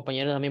sabe, su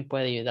compañero también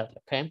puede ayudarle,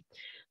 ¿ok?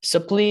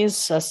 So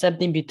please accept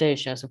the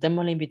invitation.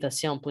 Aceptemos la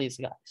invitación, please,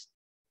 guys.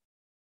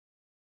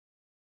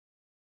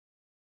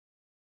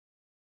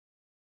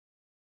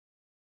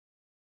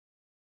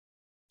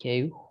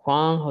 Okay,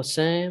 Juan,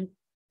 Jose,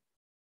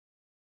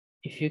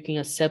 if you can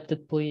accept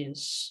it,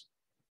 please.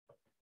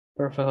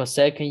 Perfect,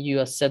 Jose, can you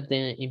accept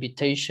the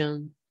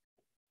invitation?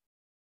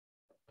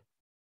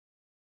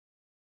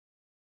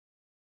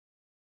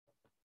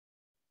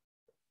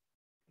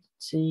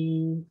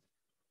 Sí.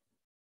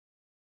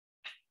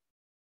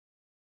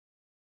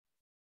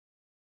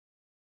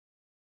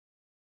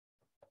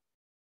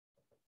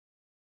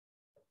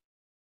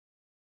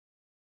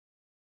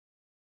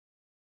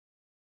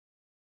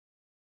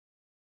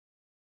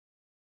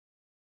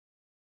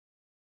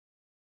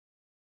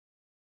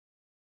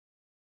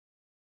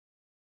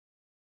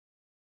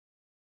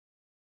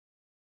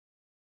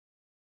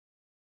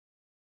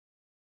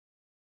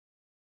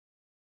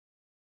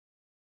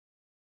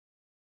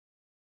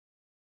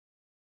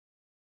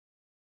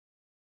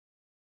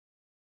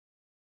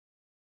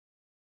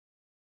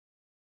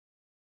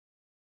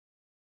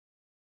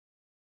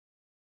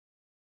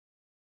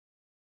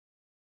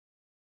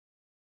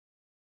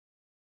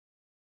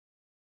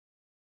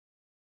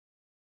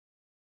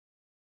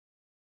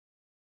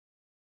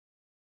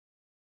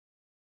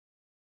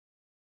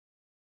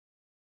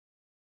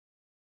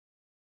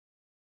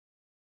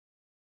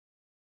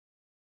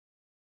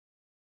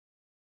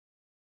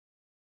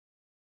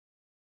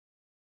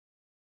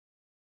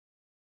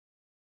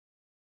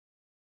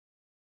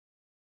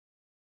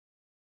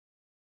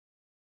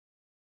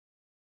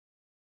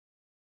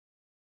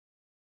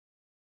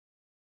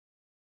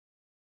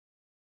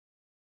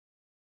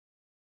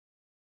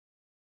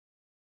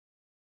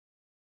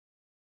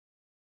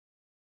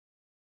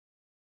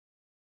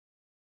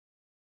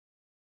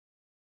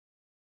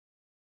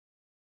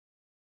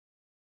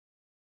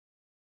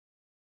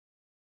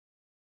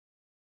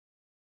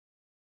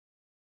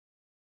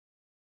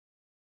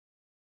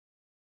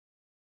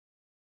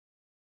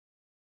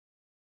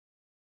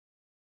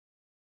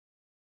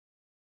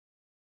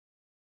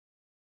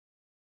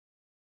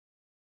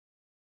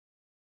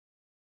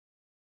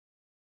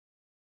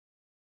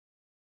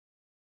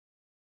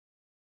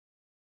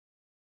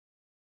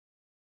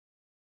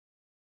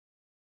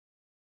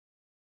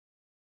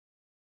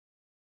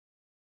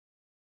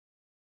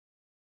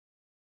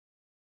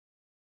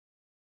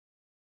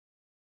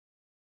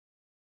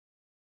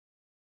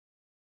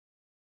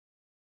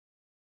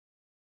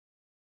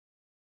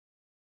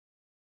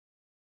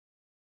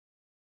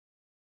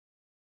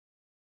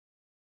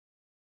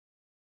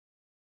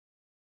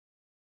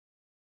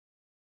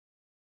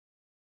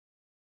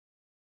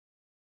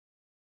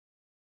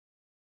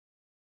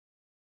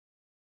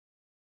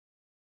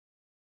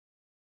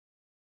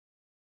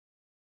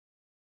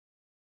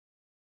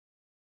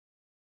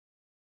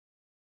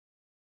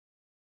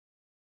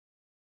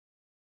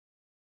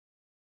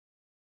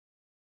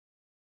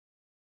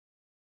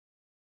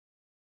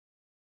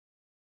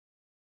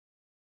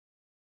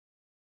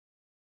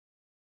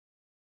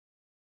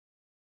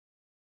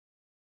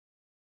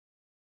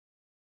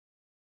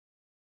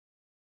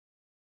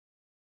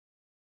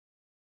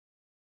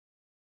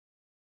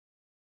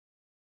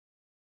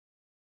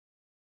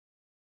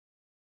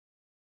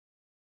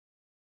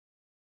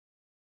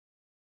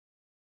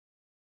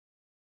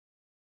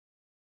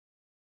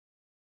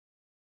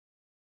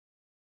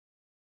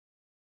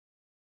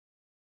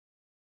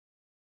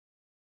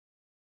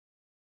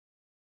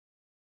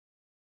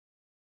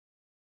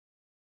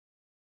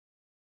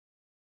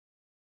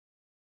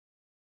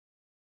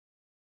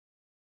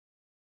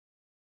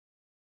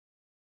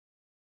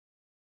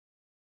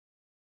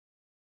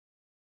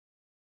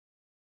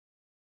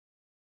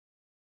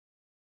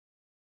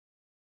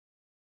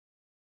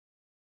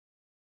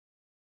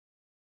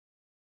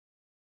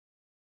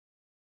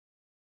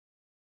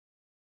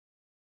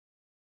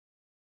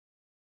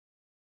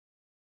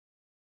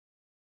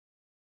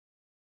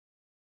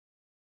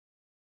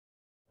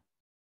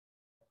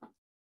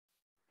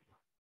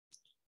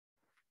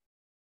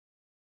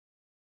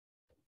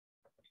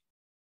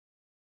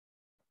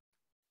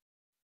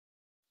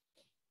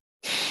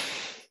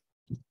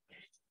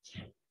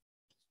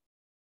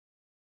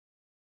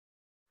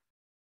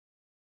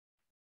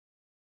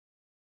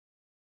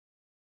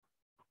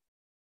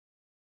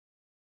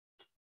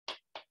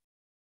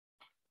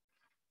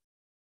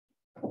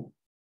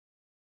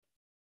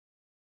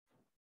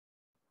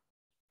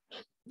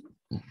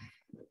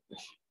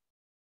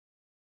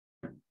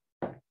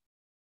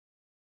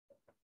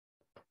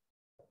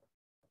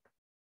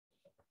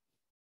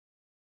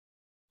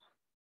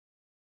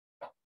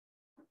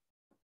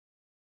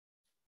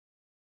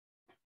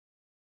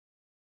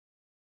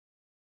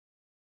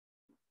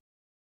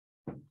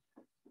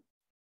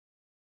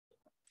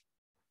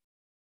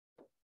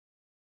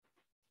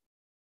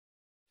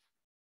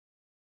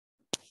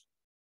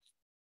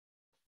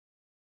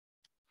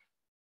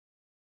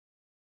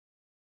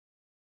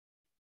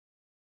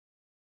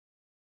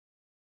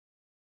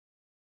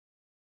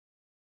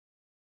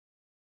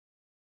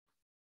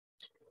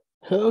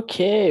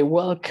 Okay,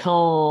 welcome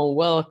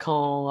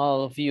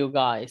all of you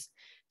guys.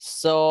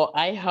 So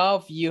I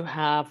hope you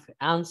have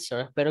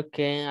answered. Espero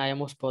que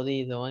hayamos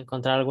podido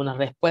encontrar algunas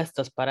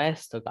respuestas para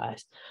esto,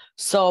 guys.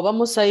 So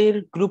vamos a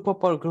ir grupo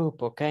por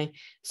grupo, okay?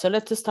 So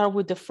let's start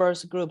with the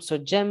first group. So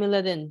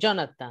Jamilet and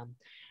Jonathan,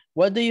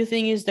 what do you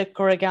think is the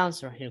correct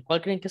answer here?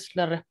 ¿Cuál creen que es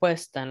la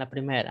respuesta en la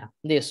primera?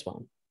 This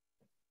one.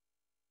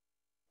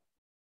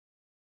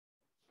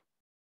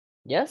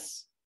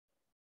 Yes?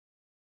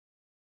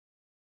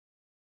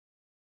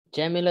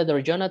 Jamilet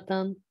or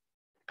Jonathan?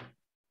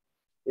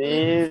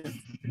 It's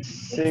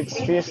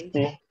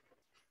 650.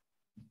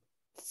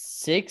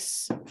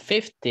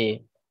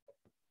 650.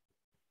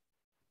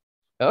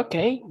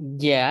 Okay,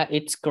 yeah,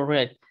 it's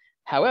correct.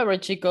 However,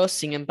 chicos,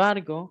 sin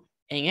embargo,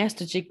 en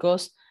esto,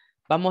 chicos,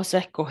 vamos a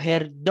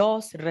escoger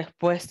dos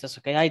respuestas,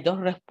 ok. Hay dos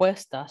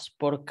respuestas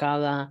por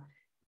cada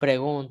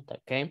pregunta,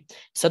 ok.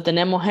 So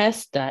tenemos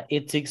esta,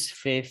 it's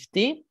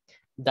 650.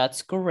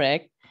 That's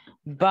correct.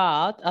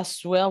 But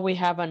as well, we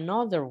have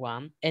another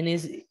one, and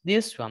is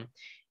this one.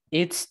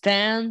 It's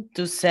 10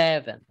 to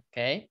 7,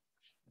 ok.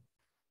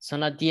 Son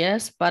las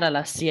 10 para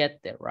las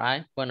 7,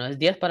 right? Bueno, es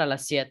 10 para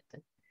las 7.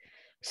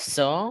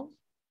 So,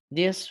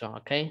 this one,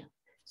 okay?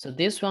 So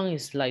this one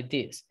is like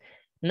this.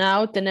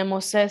 Now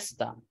tenemos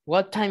esta.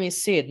 What time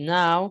is it?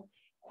 Now,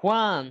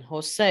 Juan,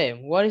 Jose,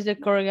 what is the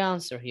correct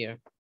answer here?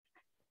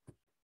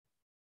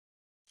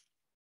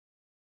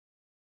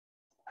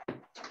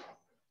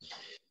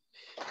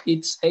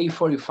 It's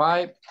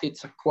 8:45.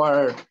 It's a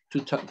quarter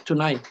to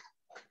 9.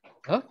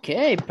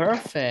 Okay,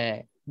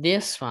 perfect.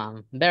 This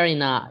one, very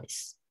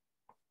nice.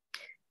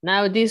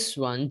 Now this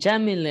one,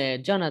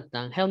 Jamile,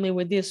 Jonathan, help me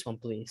with this one,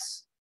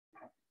 please.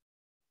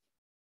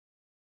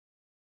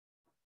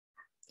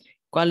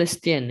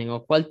 ¿Cuáles tienen o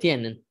cuál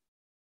tienen?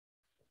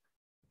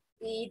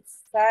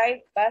 It's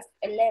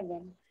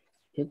 11:05.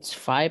 It's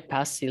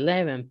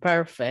 11:05,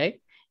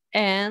 perfect.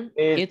 And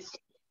It's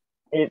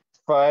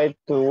 5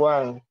 to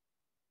 1.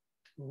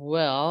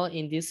 well,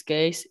 in this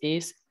case,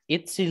 it's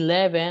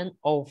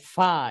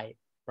 11:05,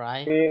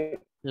 right? Sí.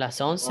 Las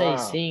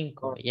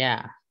 11:05,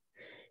 yeah.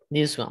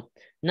 This one.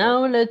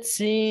 Now let's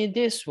see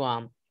this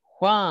one.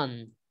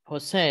 Juan,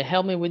 Jose,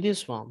 help me with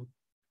this one.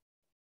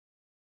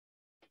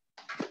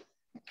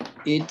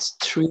 It's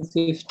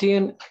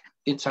 3:15.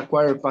 It's a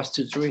quarter past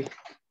to 3.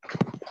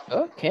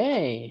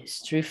 Okay,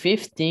 it's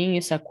 3:15.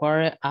 It's a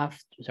quarter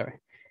after, sorry.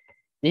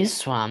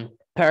 This one,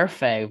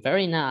 perfect,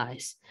 very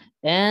nice.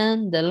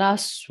 And the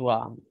last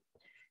one.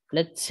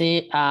 Let's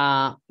see,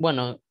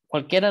 bueno,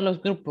 cualquiera de los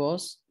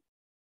grupos,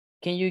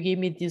 can you give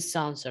me this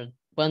answer?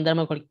 Pueden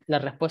darme la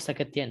respuesta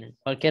que tienen,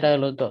 cualquiera de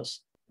los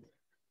dos.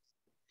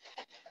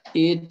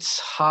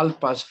 It's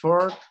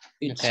 4:30.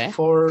 It's Okay.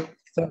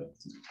 4:30.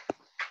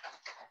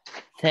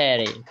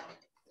 30.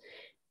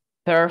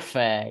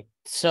 Perfect.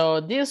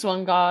 So this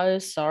one,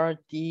 guys, are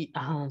the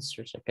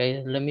answers,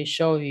 okay? Let me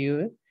show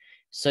you.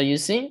 So you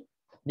see,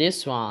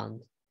 this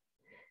one.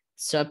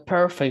 So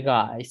perfect,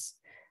 guys.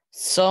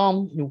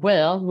 So,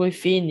 well, we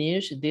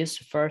finished this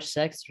first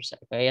exercise,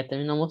 okay? Ya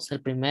terminamos el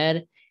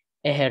primer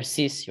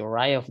ejercicio,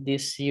 right, of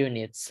this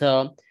unit.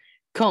 So,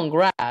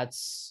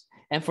 congrats.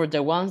 And for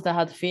the ones that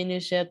had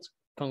finished it,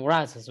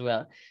 congrats as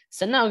well.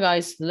 So now,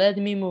 guys, let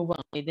me move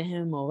on.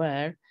 Déjenme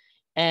mover.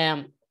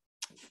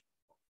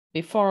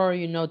 Before,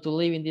 you know, to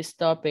leave in this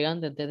topic,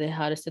 antes de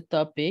dejar este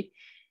topic,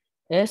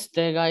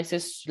 guys,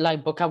 is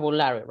like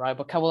vocabulary, right?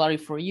 Vocabulary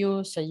for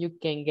you, so you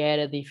can get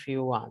it if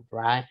you want,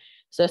 right?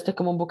 So es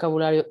como un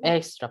vocabulario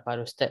extra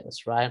para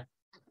ustedes, right?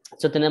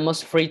 So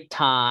tenemos free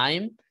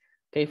time,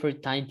 okay, free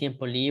time,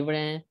 tiempo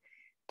libre.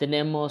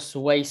 Tenemos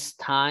waste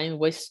time.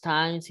 Waste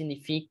time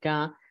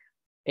significa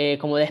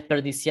como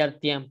desperdiciar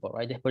tiempo,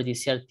 right?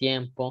 Desperdiciar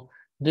tiempo.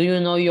 Do you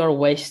know you're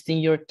wasting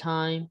your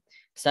time?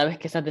 ¿Sabes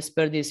que estás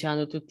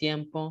desperdiciando tu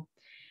tiempo?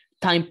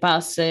 Time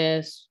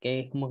passes,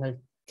 que como que el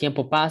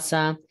tiempo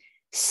pasa.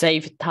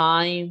 Save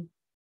time,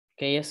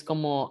 que es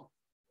como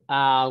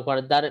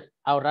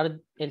ahorrar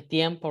el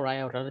tiempo,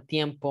 right? Ahorrar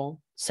tiempo.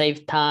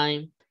 Save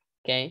time,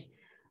 okay.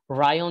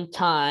 Right on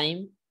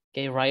time,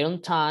 okay. Right on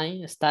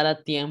time, estar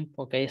a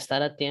tiempo, okay.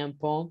 Estar a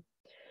tiempo.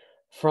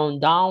 From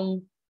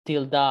dawn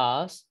till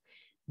dusk,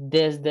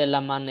 desde el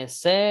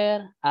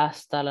amanecer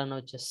hasta el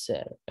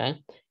anochecer,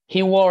 okay.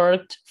 He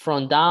worked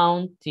from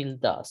dawn till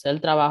dusk. Él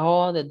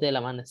trabajó desde el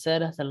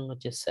amanecer hasta el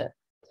anochecer.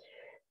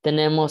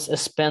 Tenemos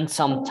spend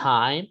some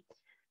time.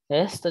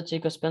 Esto,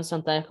 chicos, spend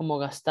some time es como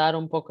gastar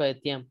un poco de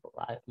tiempo,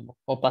 right?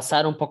 O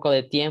pasar un poco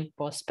de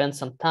tiempo, spend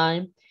some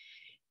time.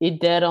 Y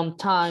dead on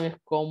time es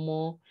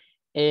como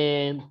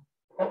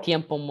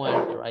tiempo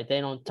muerto, right?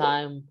 Dead on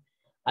time.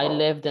 I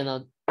left dead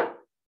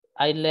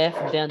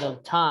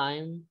on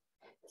time.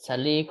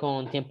 Salí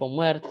con tiempo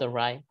muerto,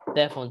 right?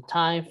 Dead on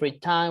time, free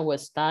time,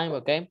 waste time,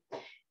 okay?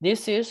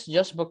 This is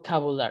just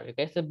vocabulary,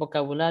 okay? Este es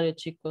vocabulario,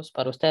 chicos,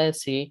 para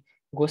ustedes si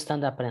gustan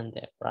de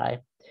aprender, right?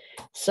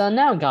 So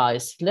now,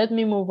 guys, let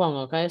me move on,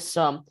 okay?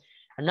 So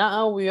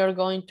now we are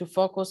going to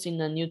focus in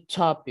a new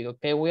topic,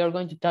 okay? We are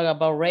going to talk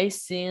about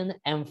raising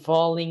and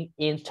falling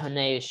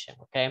intonation,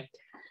 okay?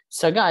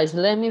 So guys,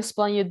 let me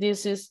explain you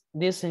this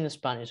in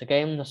Spanish,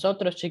 okay?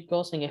 Nosotros,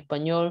 chicos, en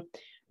español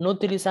no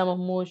utilizamos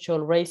mucho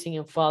el raising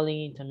and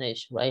falling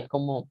intonation, right? Es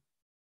como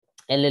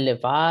el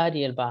elevar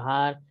y el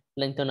bajar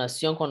la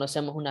entonación cuando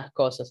hacemos unas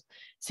cosas.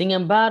 Sin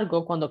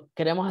embargo, cuando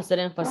queremos hacer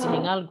énfasis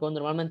en algo,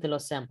 normalmente lo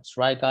hacemos,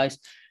 right, guys?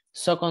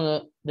 So,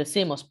 cuando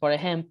decimos, por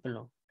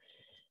ejemplo,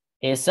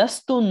 esa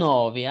es tu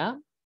novia,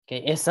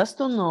 okay? Esa es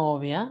tu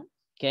novia,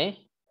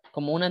 okay?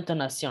 Como una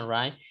entonación,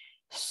 right?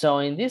 So,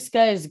 in this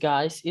case,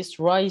 guys, it's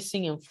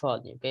rising and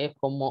falling, okay?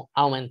 Como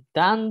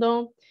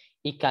aumentando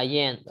y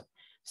cayendo.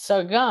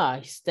 So,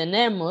 guys,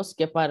 tenemos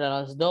que para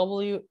las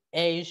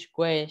WH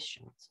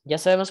questions, ya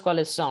sabemos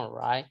cuáles son,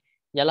 right?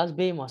 Ya las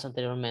vimos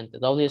anteriormente.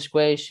 WH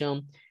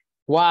question,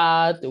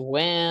 what,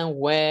 when,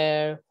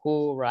 where,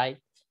 who, right?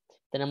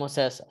 Tenemos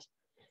esas.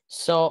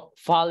 So,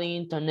 falling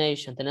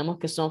intonation. Tenemos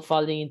que son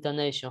falling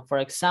intonation. For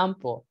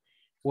example,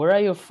 where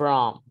are you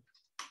from?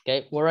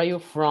 Okay, where are you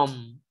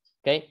from?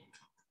 Okay.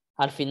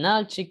 Al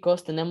final,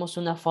 chicos, tenemos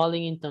una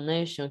falling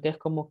intonation que es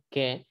como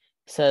que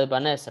se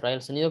desvanece, right?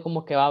 El sonido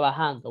como que va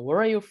bajando. Where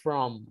are you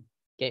from?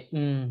 Okay.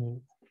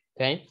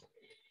 Okay.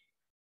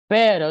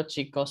 Pero,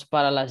 chicos,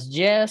 para las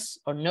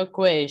yes or no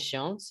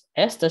questions,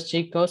 estas,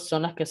 chicos,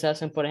 son las que se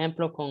hacen, por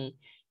ejemplo, con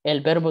el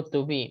verbo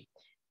to be.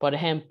 Por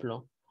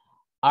ejemplo,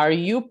 are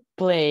you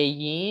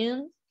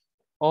playing?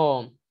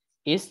 O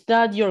is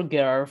that your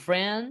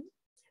girlfriend?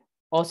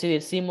 O si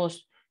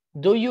decimos,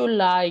 do you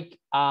like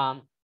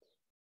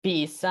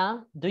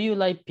pizza? Do you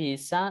like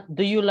pizza?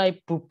 Do you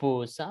like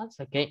pupusas?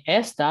 Okay,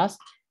 estas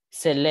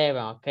se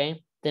elevan,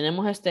 okay.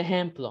 Tenemos este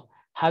ejemplo.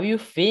 Have you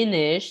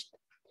finished?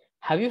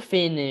 Have you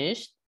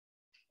finished?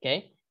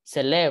 Okay,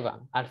 se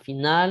elevan. Al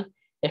final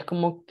es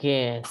como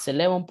que se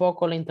eleva un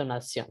poco la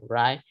entonación,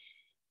 right?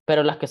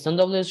 Pero las que son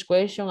WH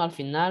question al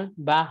final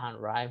bajan,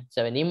 right? O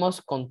sea,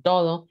 venimos con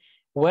todo.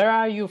 Where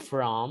are you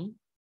from?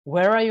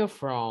 Where are you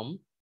from?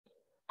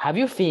 Have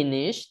you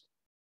finished?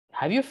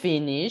 Have you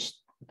finished?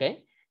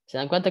 Okay. Se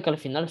dan cuenta que al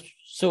final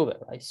sube,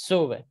 right?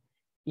 Sube.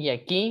 Y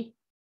aquí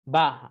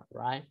baja,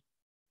 right?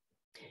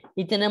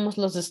 Y tenemos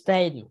los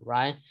statements,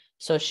 right?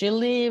 So she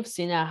lives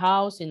in a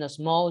house in a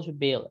small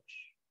village.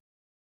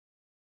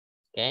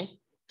 Okay.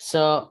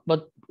 So,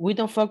 but we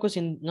don't focus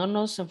in, no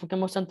nos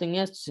enfoquemos tanto en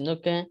esto,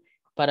 sino que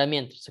para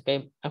mientras,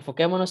 ok,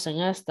 enfoquémonos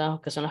en estas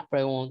que son las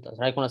preguntas,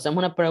 right? Cuando hacemos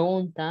una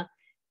pregunta,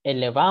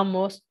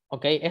 elevamos,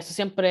 ok, esto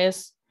siempre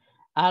es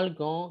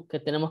algo que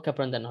tenemos que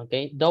aprender,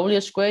 ok,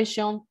 WH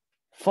question,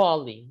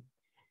 falling,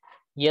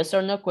 yes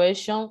or no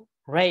question,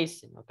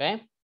 raising,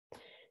 ok,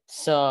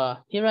 so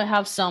here I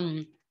have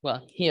some,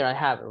 well, here I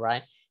have it,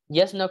 right,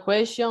 yes, no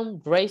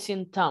question,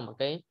 raising tone,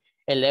 ok,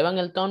 elevan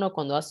el tono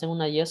cuando hacen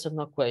una yes or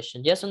no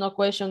question. Yes or no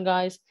question,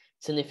 guys,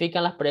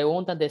 significan las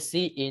preguntas de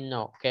sí y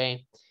no,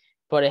 ok.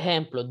 Por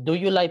ejemplo, do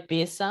you like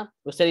pizza?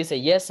 Usted dice,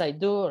 yes, I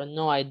do, or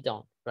no, I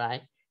don't,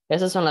 right?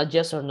 Esas son las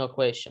yes or no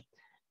question.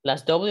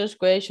 Las WH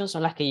questions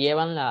son las que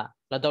llevan la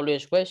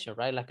WH question,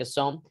 right? Las que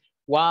son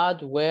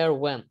what, where,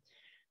 when.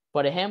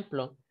 Por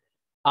ejemplo,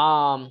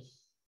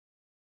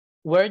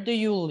 where do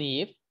you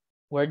live?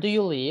 Where do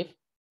you live?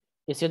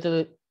 Y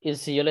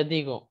si yo le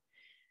digo,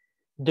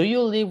 do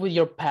you live with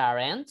your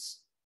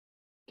parents?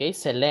 Okay,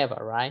 se eleva,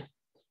 right?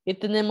 Y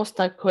tenemos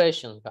tag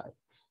questions, guys.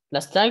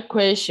 Las tag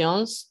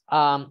questions,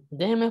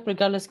 déjenme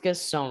explicarles qué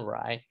son,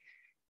 right?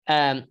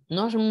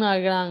 No es una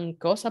gran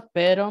cosa,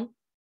 pero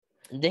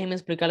déjenme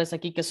explicarles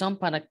aquí qué son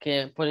para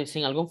que, por si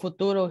en algún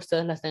futuro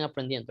ustedes la estén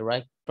aprendiendo,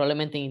 right?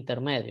 Probablemente en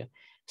intermedio.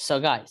 So,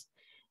 guys,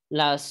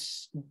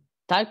 las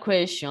tag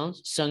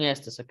questions son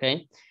estas,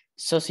 okay?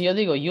 So, si yo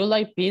digo, you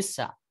like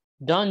pizza,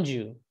 don't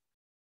you?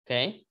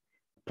 Okay?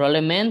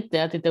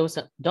 Probablemente a ti te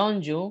gusta,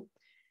 don't you?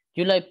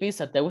 You like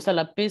pizza, ¿te gusta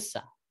la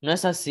pizza? ¿No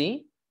es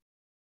así?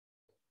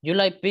 You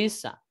like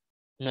pizza.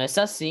 No es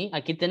así.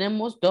 Aquí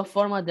tenemos dos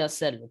formas de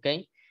hacerlo,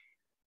 ¿ok?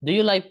 Do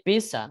you like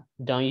pizza?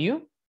 Don't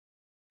you?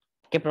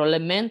 Que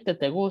probablemente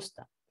te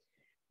gusta.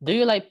 Do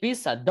you like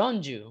pizza?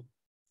 Don't you?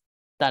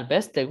 Tal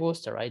vez te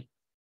gusta, right?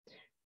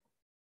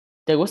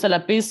 ¿Te gusta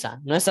la pizza?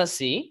 ¿No es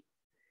así?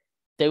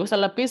 ¿Te gusta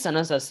la pizza?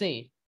 No es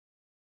así.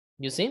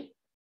 You see?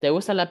 ¿Te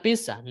gusta la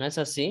pizza? ¿No es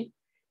así?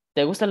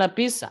 ¿Te gusta la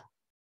pizza?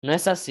 ¿No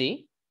es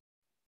así?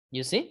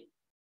 You see?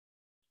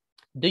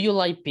 Do you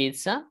like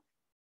pizza?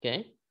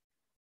 Okay.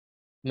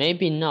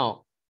 Maybe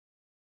no.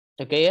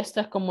 Okay,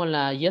 esta es como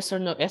la yes or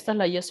no. Esta es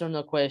la yes or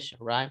no question,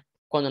 right?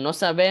 Cuando no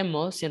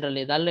sabemos si en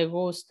realidad le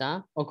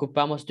gusta,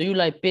 ocupamos do you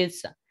like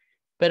pizza.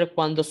 Pero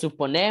cuando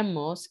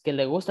suponemos que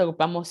le gusta,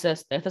 ocupamos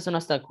esta. Esta es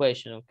nuestra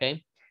question,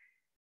 ¿ok?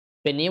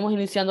 Venimos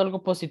iniciando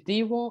algo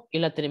positivo y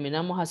la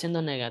terminamos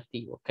haciendo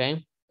negativo,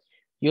 ¿ok?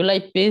 You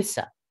like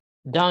pizza,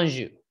 don't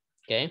you?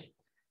 ¿Ok?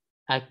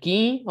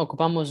 Aquí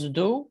ocupamos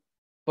do,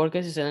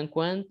 porque si se dan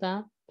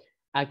cuenta,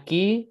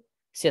 aquí,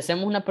 si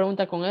hacemos una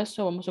pregunta con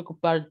eso, vamos a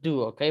ocupar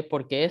do, ¿ok?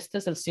 Porque este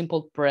es el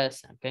simple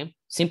present, ¿ok?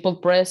 Simple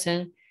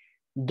present,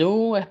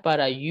 do es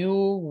para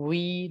you,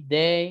 we,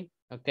 they,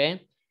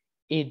 ¿ok?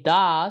 Y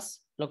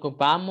does lo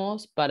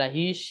ocupamos para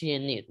he, she,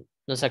 and it.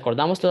 ¿Nos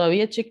acordamos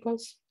todavía,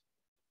 chicos?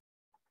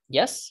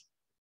 Yes.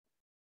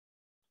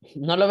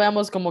 No lo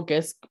veamos como que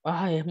es,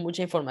 ay, es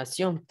mucha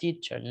información,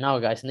 teacher. No,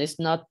 guys, it's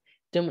not,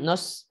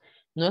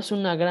 no es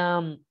una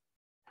gran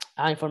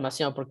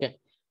información, porque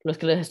lo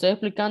que les estoy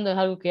explicando es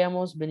algo que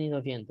hemos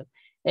venido viendo.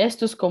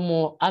 Esto es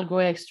como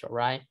algo extra,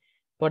 right?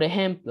 Por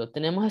ejemplo,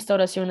 tenemos esta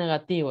oración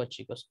negativa,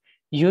 chicos.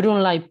 You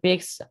don't like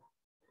pizza.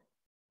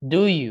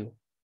 Do you?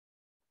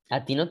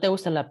 A ti no te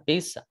gusta la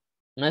pizza.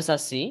 ¿No es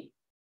así?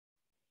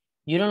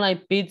 You don't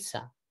like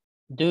pizza.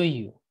 Do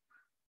you?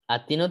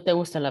 A ti no te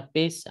gusta la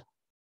pizza.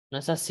 ¿No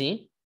es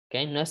así?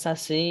 ¿Ok? No es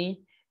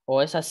así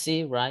o es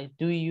así, right?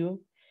 Do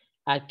you?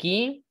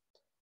 Aquí,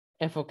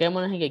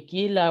 enfoquémonos en que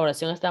aquí la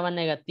oración estaba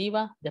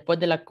negativa. Después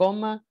de la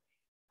coma,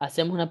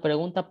 hacemos una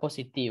pregunta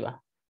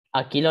positiva.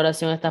 Aquí la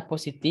oración está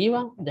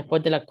positiva.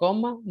 Después de la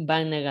coma,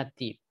 va en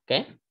negativo.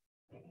 ¿Ok?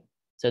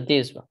 So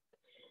this one.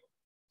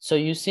 So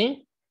you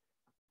see?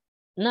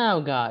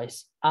 Now,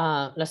 guys,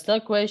 la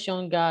third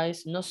question,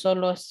 guys, no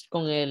solo es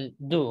con el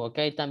do, ¿ok?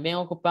 También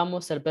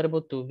ocupamos el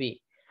verbo to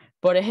be.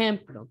 Por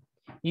ejemplo,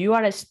 you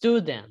are a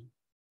student,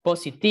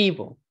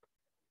 positivo.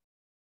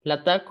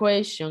 La third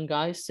question,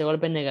 guys, se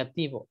vuelve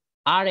negativo.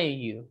 Aren't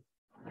you?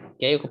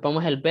 Ok,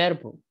 ocupamos el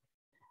verbo.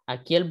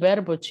 Aquí el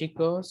verbo,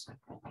 chicos,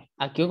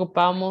 aquí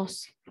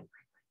ocupamos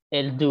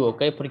el do,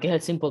 ¿ok? Porque es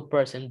el simple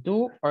present.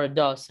 Do or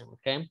doesn't,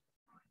 ¿ok?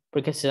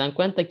 Porque se dan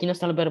cuenta, aquí no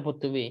está el verbo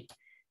to be.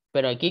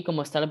 Pero aquí,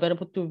 como está el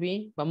verbo to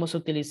be, vamos a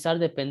utilizar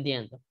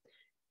dependiendo.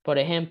 Por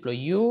ejemplo,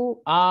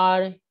 you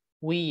are,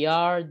 we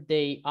are,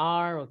 they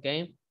are,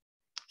 ¿ok?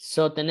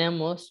 So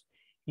tenemos,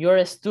 you're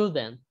a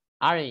student,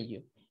 aren't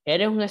you?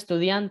 Eres un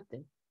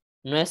estudiante,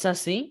 ¿no es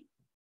así?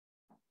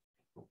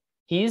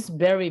 He's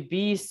very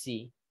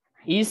busy,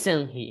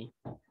 isn't he?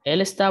 Él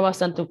está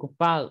bastante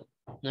ocupado,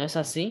 ¿no es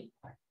así?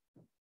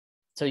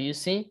 So you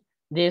see,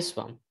 this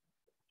one.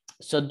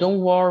 So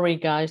don't worry,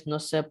 guys, no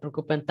se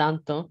preocupen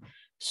tanto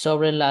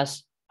sobre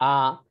las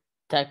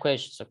tag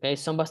questions, ¿ok?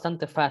 Son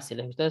bastante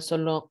fáciles. Ustedes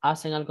solo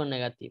hacen algo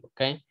negativo,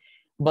 ¿ok?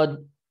 But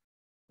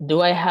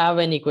do I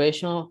have any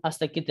question?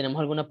 Hasta aquí, ¿tenemos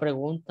alguna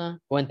pregunta?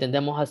 ¿O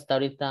entendemos hasta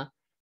ahorita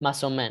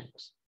más o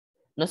menos?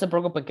 No se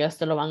preocupen que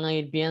esto lo van a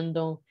ir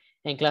viendo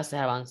en clases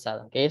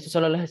avanzadas, ¿ok? Esto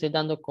solo les estoy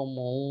dando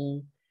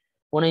como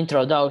una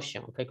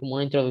introduction, ¿ok? Como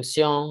una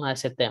introducción a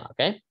ese tema,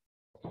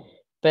 ¿ok?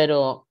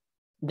 Pero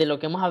de lo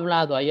que hemos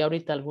hablado, ¿hay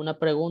ahorita alguna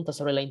pregunta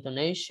sobre la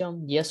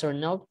intonation? Yes or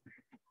no?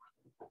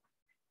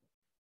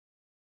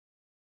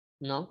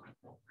 No.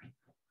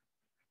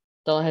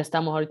 Todos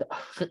estamos ahorita.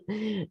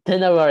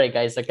 Don't worry,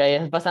 guys, ok.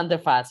 Es bastante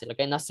fácil, ok.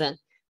 No sé,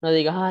 no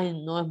digas, ay,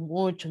 no es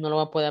mucho, no lo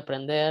va a poder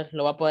aprender.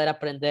 Lo va a poder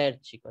aprender,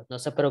 chicos. No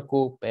se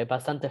preocupe, es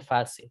bastante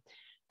fácil.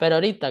 Pero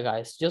ahorita,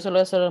 guys, yo solo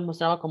eso lo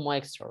mostraba como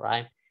extra,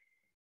 right?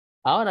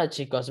 Ahora,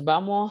 chicos,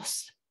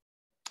 vamos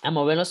a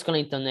movernos con la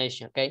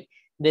intonation, ok.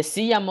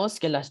 Decíamos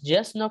que las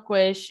yes, no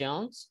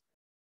questions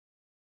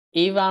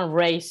iban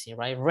raising,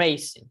 right?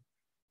 Raising.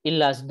 Y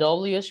las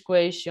WH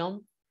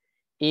question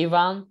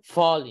iban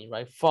falling,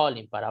 right?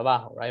 Falling para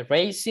abajo, right?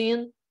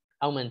 Raising,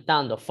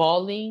 aumentando,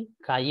 falling,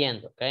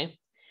 cayendo, okay?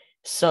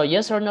 So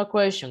yes or no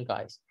question,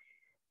 guys.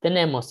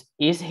 Tenemos,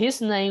 is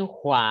his name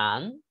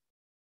Juan?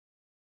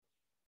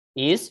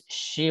 Is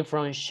she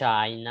from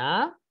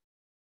China?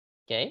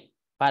 Okay,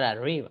 para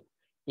arriba.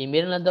 Y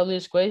miren la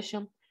WH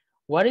question.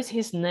 What is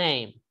his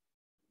name?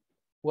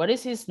 What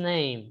is his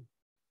name?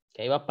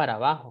 Okay, va para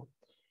abajo.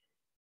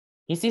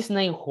 Is his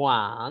name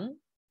Juan?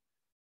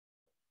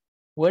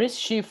 Where is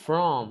she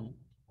from?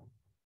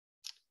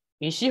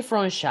 Is she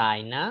from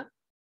China?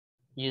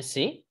 You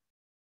see?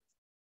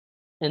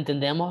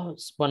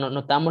 ¿Entendemos? Bueno,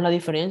 ¿notamos la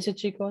diferencia,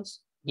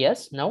 chicos?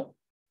 Yes, no.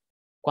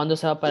 ¿Cuándo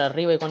se va para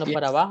arriba y cuándo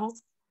para abajo?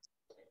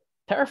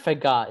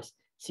 Perfect, guys.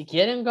 Si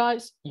quieren,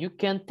 guys, you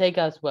can take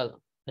as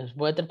well. Les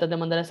voy a tratar de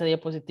mandar esa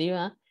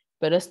diapositiva,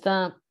 pero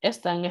esta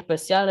en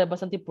especial es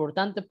bastante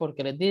importante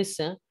porque les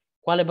dice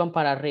cuáles van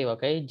para arriba,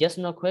 ¿ok? Yes,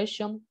 no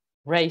question,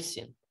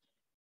 raising.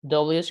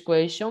 WH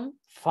question,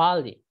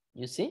 falling.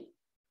 You see?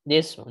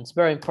 This one is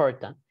very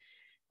important.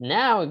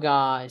 Now,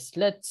 guys,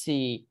 let's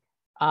see.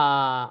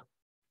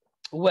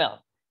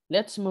 Well,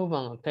 let's move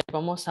on, okay?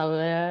 Vamos a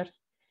ver,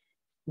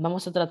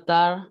 vamos a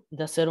tratar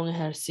de hacer un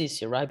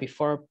ejercicio, right?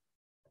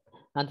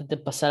 Antes de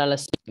pasar a la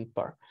speaking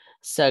part.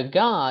 So,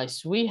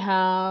 guys, we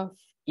have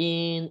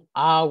in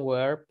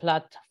our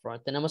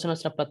platform, tenemos en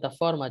nuestra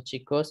plataforma,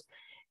 chicos,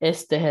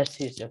 este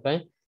ejercicio,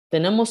 ok?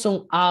 Tenemos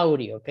un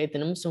audio, ok?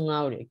 Tenemos un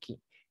audio aquí.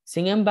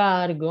 Sin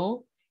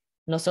embargo,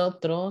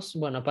 nosotros,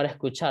 bueno, para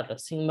escucharlo,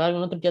 sin embargo,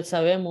 nosotros ya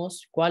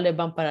sabemos cuáles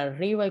van para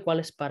arriba y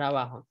cuáles para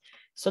abajo.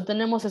 So,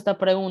 tenemos esta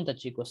pregunta,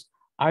 chicos.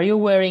 Are you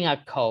wearing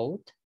a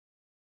coat?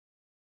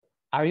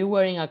 Are you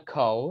wearing a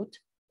coat?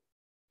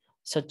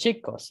 So,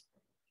 chicos,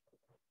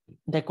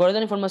 de acuerdo a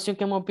la información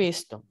que hemos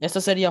visto,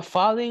 ¿esto sería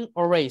falling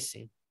o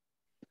raising?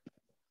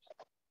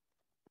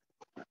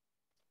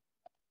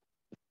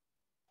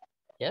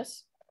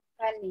 Yes?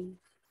 Falling.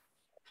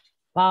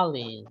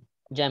 Falling,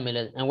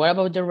 Jamila. And what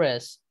about the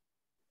rest?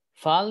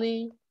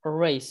 Falling or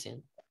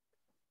raising?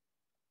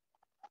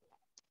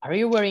 Are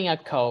you wearing a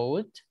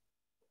coat?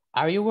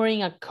 Are you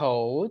wearing a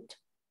coat?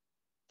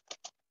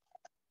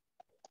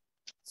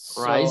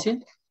 So,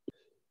 Rising.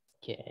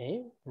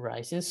 okay,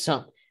 rising.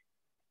 So,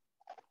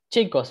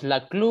 chicos,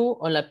 la clue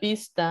o la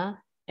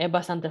pista es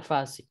bastante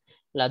fácil.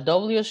 La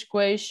W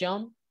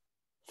question,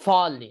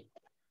 falling.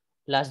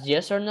 Las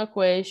yes or no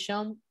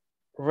question,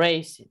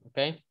 raising,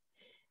 okay?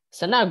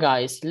 So now,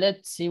 guys,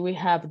 let's see, we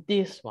have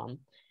this one.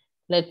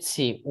 Let's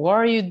see, what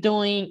are you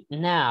doing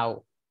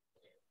now?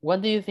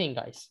 What do you think,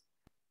 guys?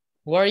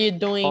 What are you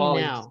doing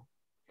Falling. now?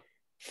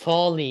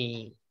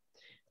 Falling.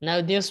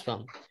 Now this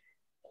one,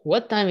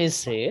 what time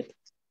is it?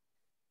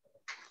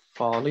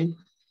 Falling.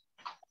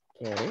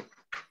 Okay.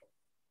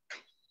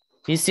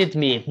 Is it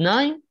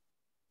midnight?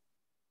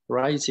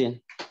 Rising.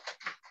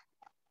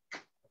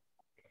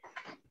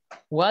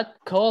 What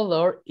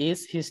color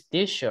is his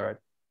t-shirt?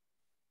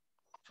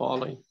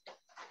 Falling.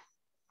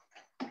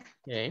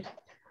 Okay.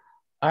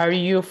 Are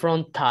you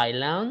from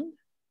Thailand?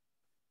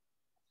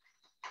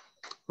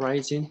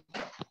 Rising.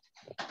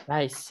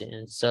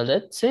 Rising. So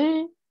let's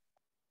see.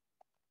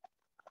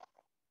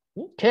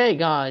 Okay,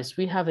 guys,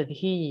 we have it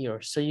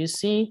here. So you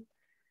see,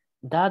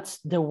 that's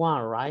the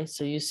one, right?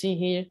 So you see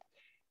here,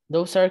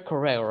 those are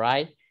correct,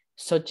 right?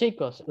 So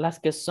chicos, las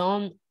que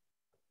son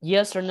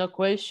yes or no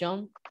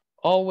question,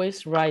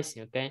 always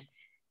rising, okay?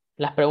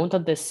 Las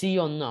preguntas de sí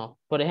o no.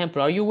 Por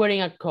ejemplo, are you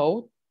wearing a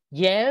coat?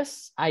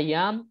 Yes, I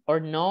am, or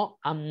no,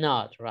 I'm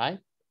not, right?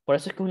 Por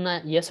eso es que es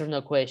una yes or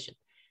no question.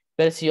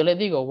 Pero si yo le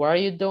digo, what are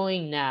you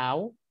doing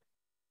now?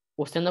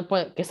 Usted no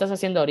puede, ¿qué estás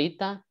haciendo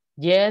ahorita?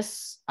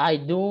 Yes, I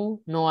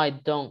do, no, I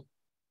don't.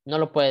 No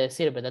lo puede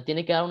decir, ¿verdad?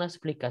 Tiene que dar una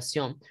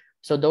explicación.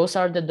 So those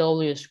are the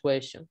W's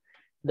question.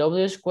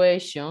 W's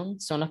question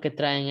son las que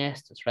traen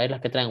estos, right? Las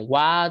que traen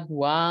what,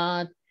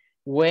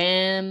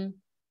 when,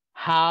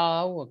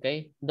 how,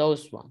 okay?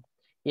 Those one.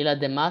 Y las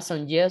demás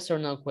son yes or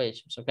no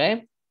questions,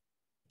 okay?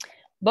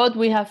 But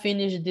we have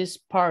finished this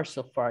part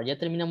so far. Ya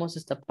terminamos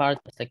esta parte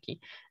hasta aquí.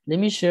 Let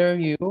me share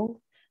you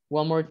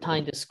one more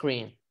time the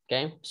screen,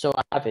 okay? So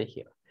I have it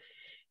here.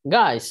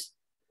 Guys,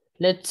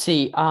 let's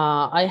see.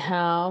 I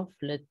have,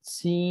 let's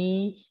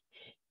see,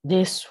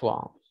 this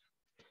one.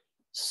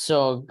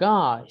 So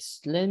guys,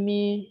 let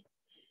me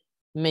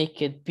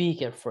make it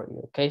bigger for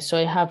you, okay? So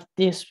I have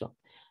this one.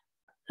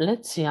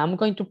 Let's see, I'm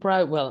going to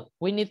practice, well,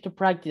 we need to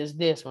practice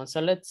this one. So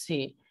let's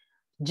see.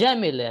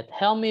 Jamilet,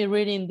 help me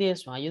reading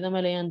this one.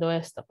 Ayúdame leyendo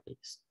esta,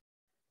 please.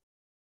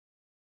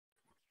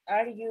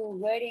 Are you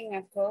wearing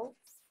a coat?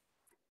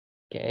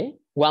 Okay.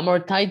 One more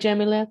time,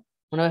 Jamilet.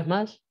 Una vez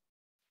más.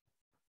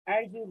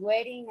 Are you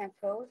wearing a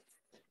coat?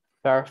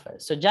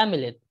 Perfect. So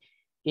Jamilet,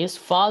 is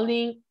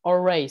falling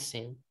or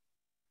rising?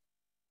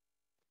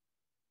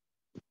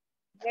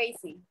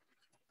 Racing.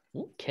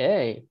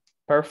 Okay,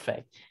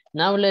 perfect.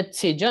 Now let's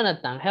see,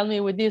 Jonathan, help me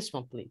with this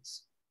one,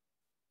 please.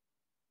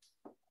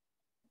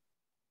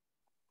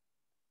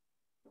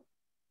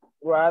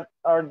 What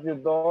are you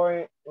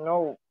doing?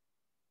 No.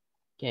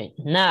 Okay,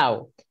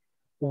 now,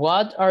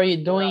 what are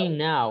you doing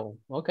now?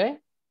 Okay,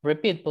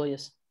 repeat,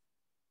 please.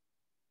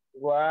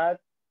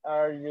 What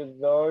are you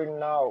doing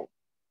now?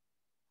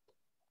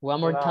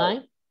 One more Now.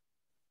 time.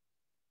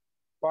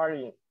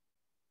 Partying.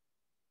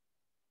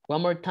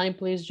 One more time,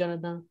 please,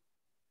 Jonathan.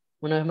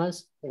 Una vez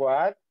más.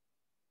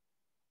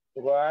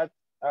 What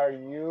are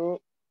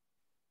you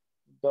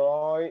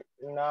doing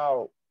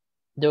now?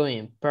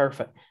 Doing,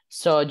 perfect.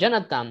 So,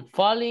 Jonathan,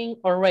 falling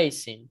or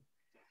racing?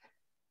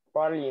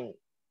 Partying.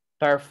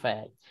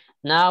 Perfect.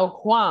 Now,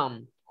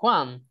 Juan,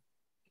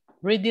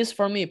 read this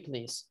for me,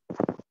 please.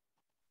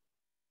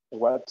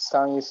 What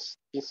sign is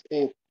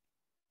it?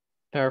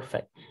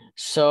 Perfect.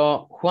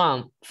 So,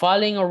 Juan,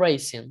 falling or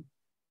racing?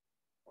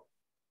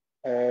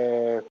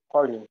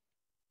 Falling.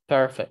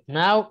 Perfect.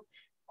 Now,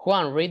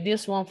 Juan, read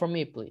this one for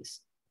me, please.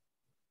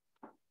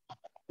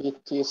 It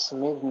is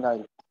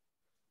midnight.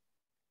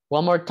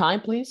 One more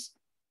time, please.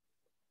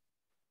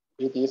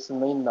 It is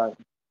midnight.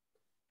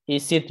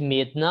 Is it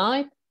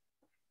midnight?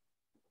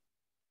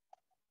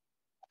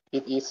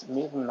 It is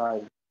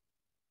midnight.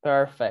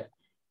 Perfect.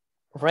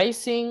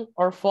 Racing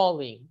or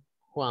falling,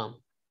 Juan?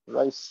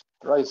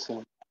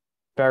 Rising.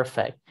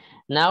 Perfect.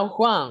 Now,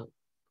 Juan,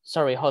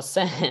 sorry,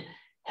 Jose,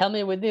 help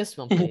me with this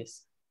one,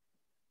 please.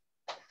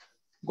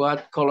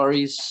 What color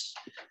is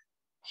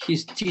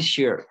his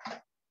t-shirt?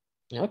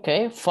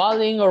 Okay,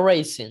 falling or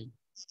racing?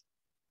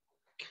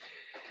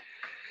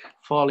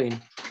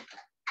 Falling.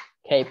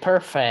 Okay,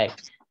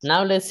 perfect.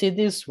 Now let's see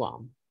this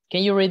one.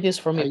 Can you read this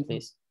for me,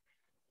 please?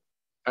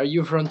 Are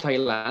you from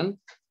Thailand?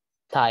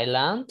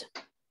 Thailand.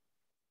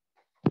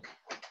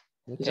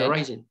 It's a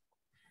rising.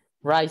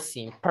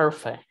 Rising,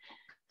 perfect.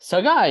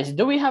 So guys,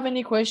 do we have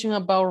any question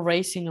about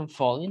rising and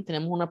falling?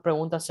 ¿Tenemos una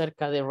pregunta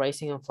acerca de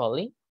rising and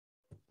falling?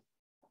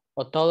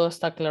 ¿O todo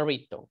está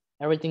clarito?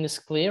 Everything is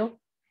clear?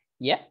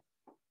 Yeah.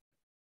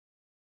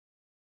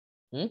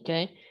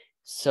 Okay.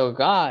 So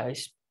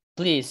guys,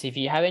 please, if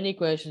you have any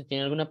questions,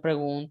 tienen alguna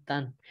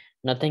pregunta,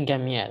 no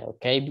tengan miedo,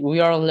 okay?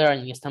 We are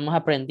learning, estamos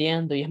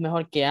aprendiendo y es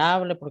mejor que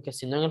hable porque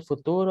si no en el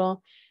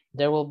futuro,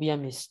 there will be a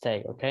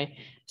mistake, okay?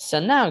 So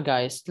now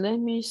guys, let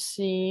me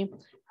see.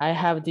 I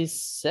have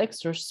this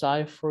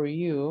exercise for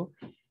you.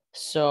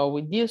 So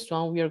with this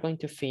one, we are going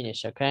to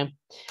finish, okay?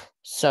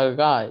 So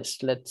guys,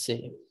 let's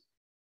see.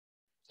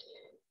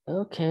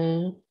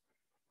 Okay.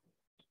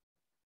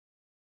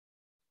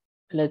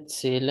 Let's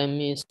see, let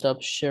me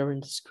stop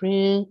sharing the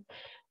screen.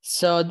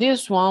 So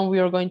this one, we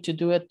are going to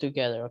do it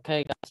together,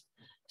 okay, guys?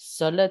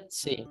 So let's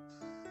see.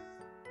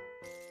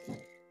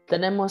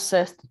 Tenemos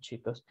esto,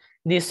 chicos.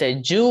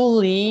 Dice,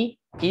 Julie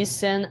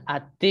isn't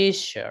a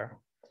teacher.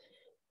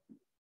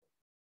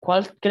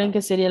 ¿Cuál creen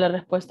que sería la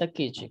respuesta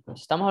aquí,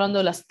 chicos? Estamos hablando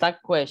de las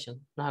tag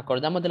questions. ¿Nos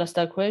acordamos de las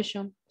tag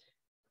questions?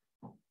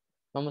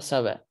 Vamos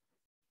a ver.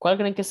 ¿Cuál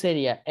creen que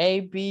sería?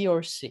 A, B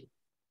o C?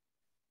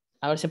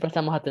 A ver si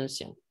prestamos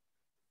atención.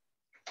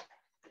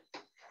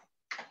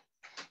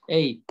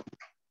 A.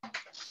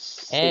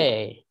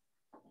 A.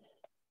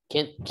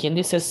 ¿Quién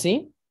dice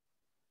sí?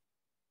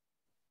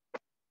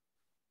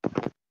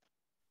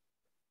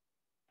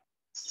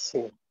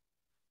 Sí.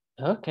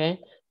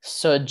 Okay.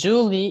 So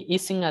Julie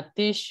isn't a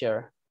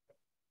teacher.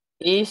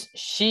 Is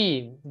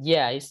she?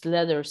 Yeah, it's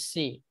letter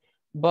C.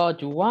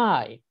 But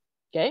why?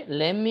 Okay,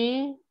 let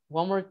me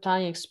one more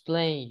time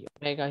explain you.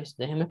 Okay, guys,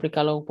 déjenme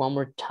explicarlo one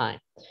more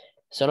time.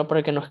 Solo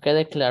para que nos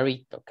quede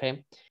clarito,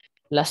 okay?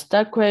 Las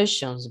tag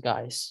questions,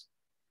 guys.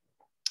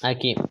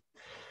 Aquí.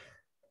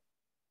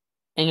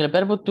 En el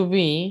verbo to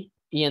be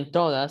y en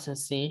todas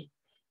así,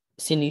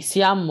 si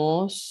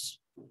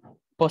iniciamos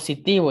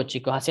positivo,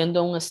 chicos,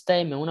 haciendo un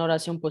statement, una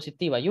oración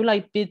positiva. You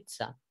like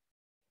pizza.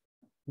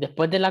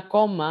 Después de la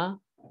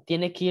coma,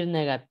 tiene que ir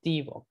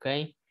negativo, ¿ok?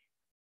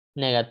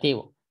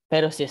 Negativo.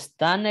 Pero si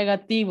está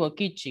negativo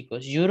aquí,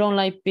 chicos, you don't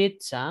like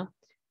pizza,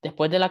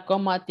 después de la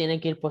coma, tiene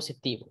que ir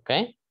positivo, ¿ok?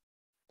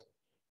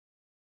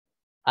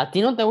 A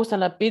ti no te gusta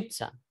la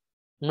pizza,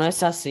 ¿no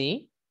es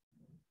así?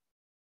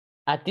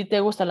 A ti te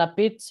gusta la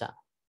pizza,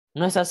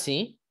 ¿no es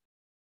así?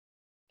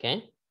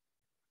 ¿Ok?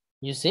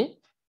 You see?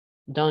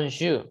 Don't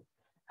you?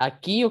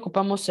 Aquí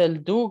ocupamos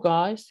el do,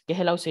 guys, que es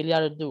el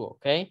auxiliar do,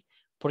 ¿ok?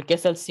 Porque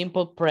es el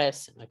simple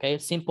present, ¿ok? El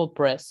simple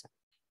present.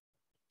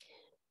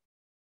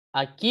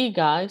 Aquí,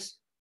 guys,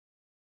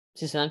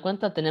 si se dan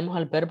cuenta, tenemos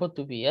el verbo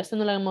to be. Este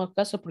no le hagamos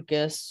caso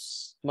porque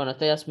es, bueno,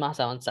 este ya es más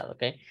avanzado,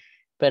 ¿ok?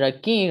 Pero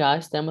aquí,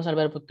 guys, tenemos el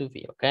verbo to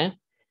be, ¿ok?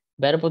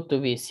 Verbo to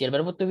be. Si el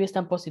verbo to be está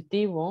en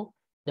positivo,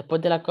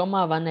 después de la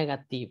coma va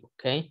negativo,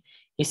 ¿ok?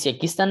 Y si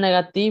aquí está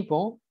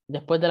negativo,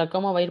 después de la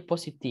coma va a ir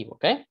positivo,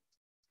 ¿ok?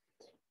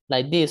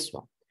 Like this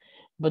one.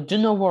 But do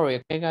not worry,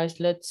 okay, guys?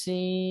 Let's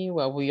see.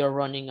 Well, we are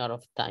running out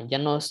of time. Ya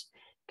nos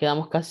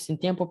quedamos casi sin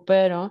tiempo,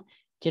 pero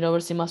quiero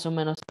ver si más o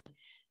menos.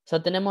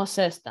 So, tenemos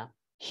esta.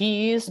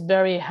 He is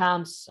very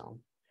handsome.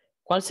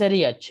 ¿Cuál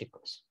sería,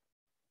 chicos?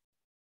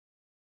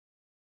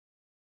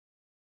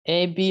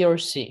 A, B, or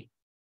C?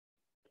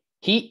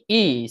 He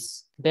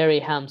is very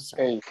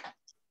handsome. A.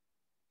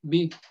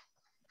 B.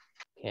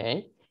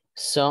 Okay.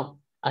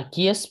 So,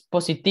 aquí es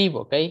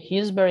positivo, okay? He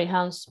is very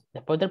handsome.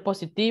 Después del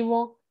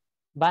positivo,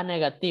 va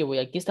negativo. Y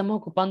aquí estamos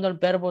ocupando el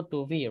verbo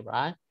to be,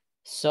 right?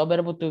 So,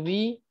 verbo to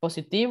be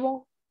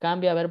positivo,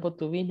 cambia a verbo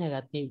to be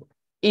negativo.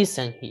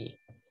 Isn't he?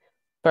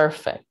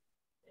 Perfect.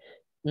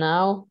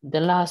 Now, the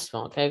last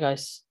one, okay,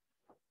 guys?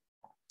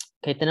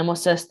 Okay,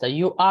 tenemos esta.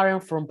 You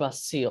aren't from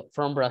Brazil,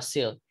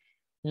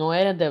 No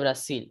eres de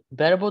Brasil.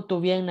 Verbo to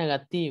be en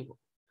negativo.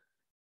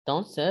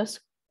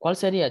 Entonces, ¿cuál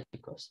sería,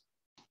 chicos?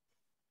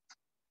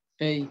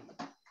 A.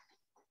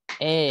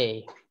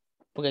 A.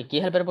 Porque aquí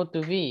es el verbo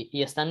to be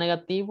y está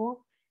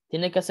negativo,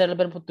 tiene que ser el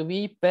verbo to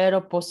be,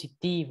 pero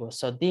positivo.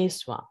 So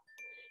this one.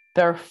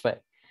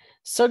 Perfect.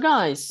 So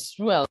guys,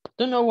 well,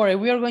 do not worry.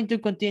 We are going to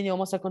continue.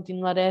 Vamos a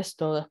continuar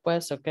esto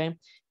después, okay?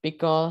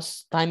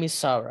 Because time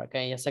is over,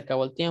 okay? Ya se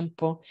acabó el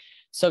tiempo.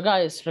 So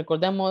guys,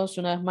 recordemos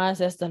una vez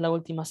más, esta es la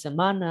última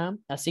semana,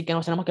 así que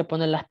nos tenemos que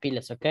poner las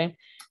pilas, okay?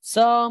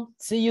 So,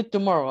 see you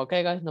tomorrow,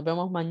 okay, guys? Nos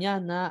vemos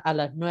mañana a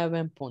las 9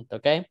 en punto,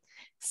 okay?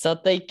 So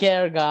take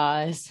care,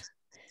 guys.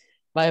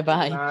 Bye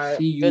bye. Night.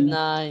 See you. Good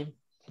night.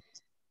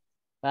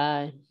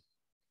 Bye.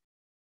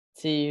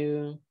 See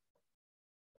you.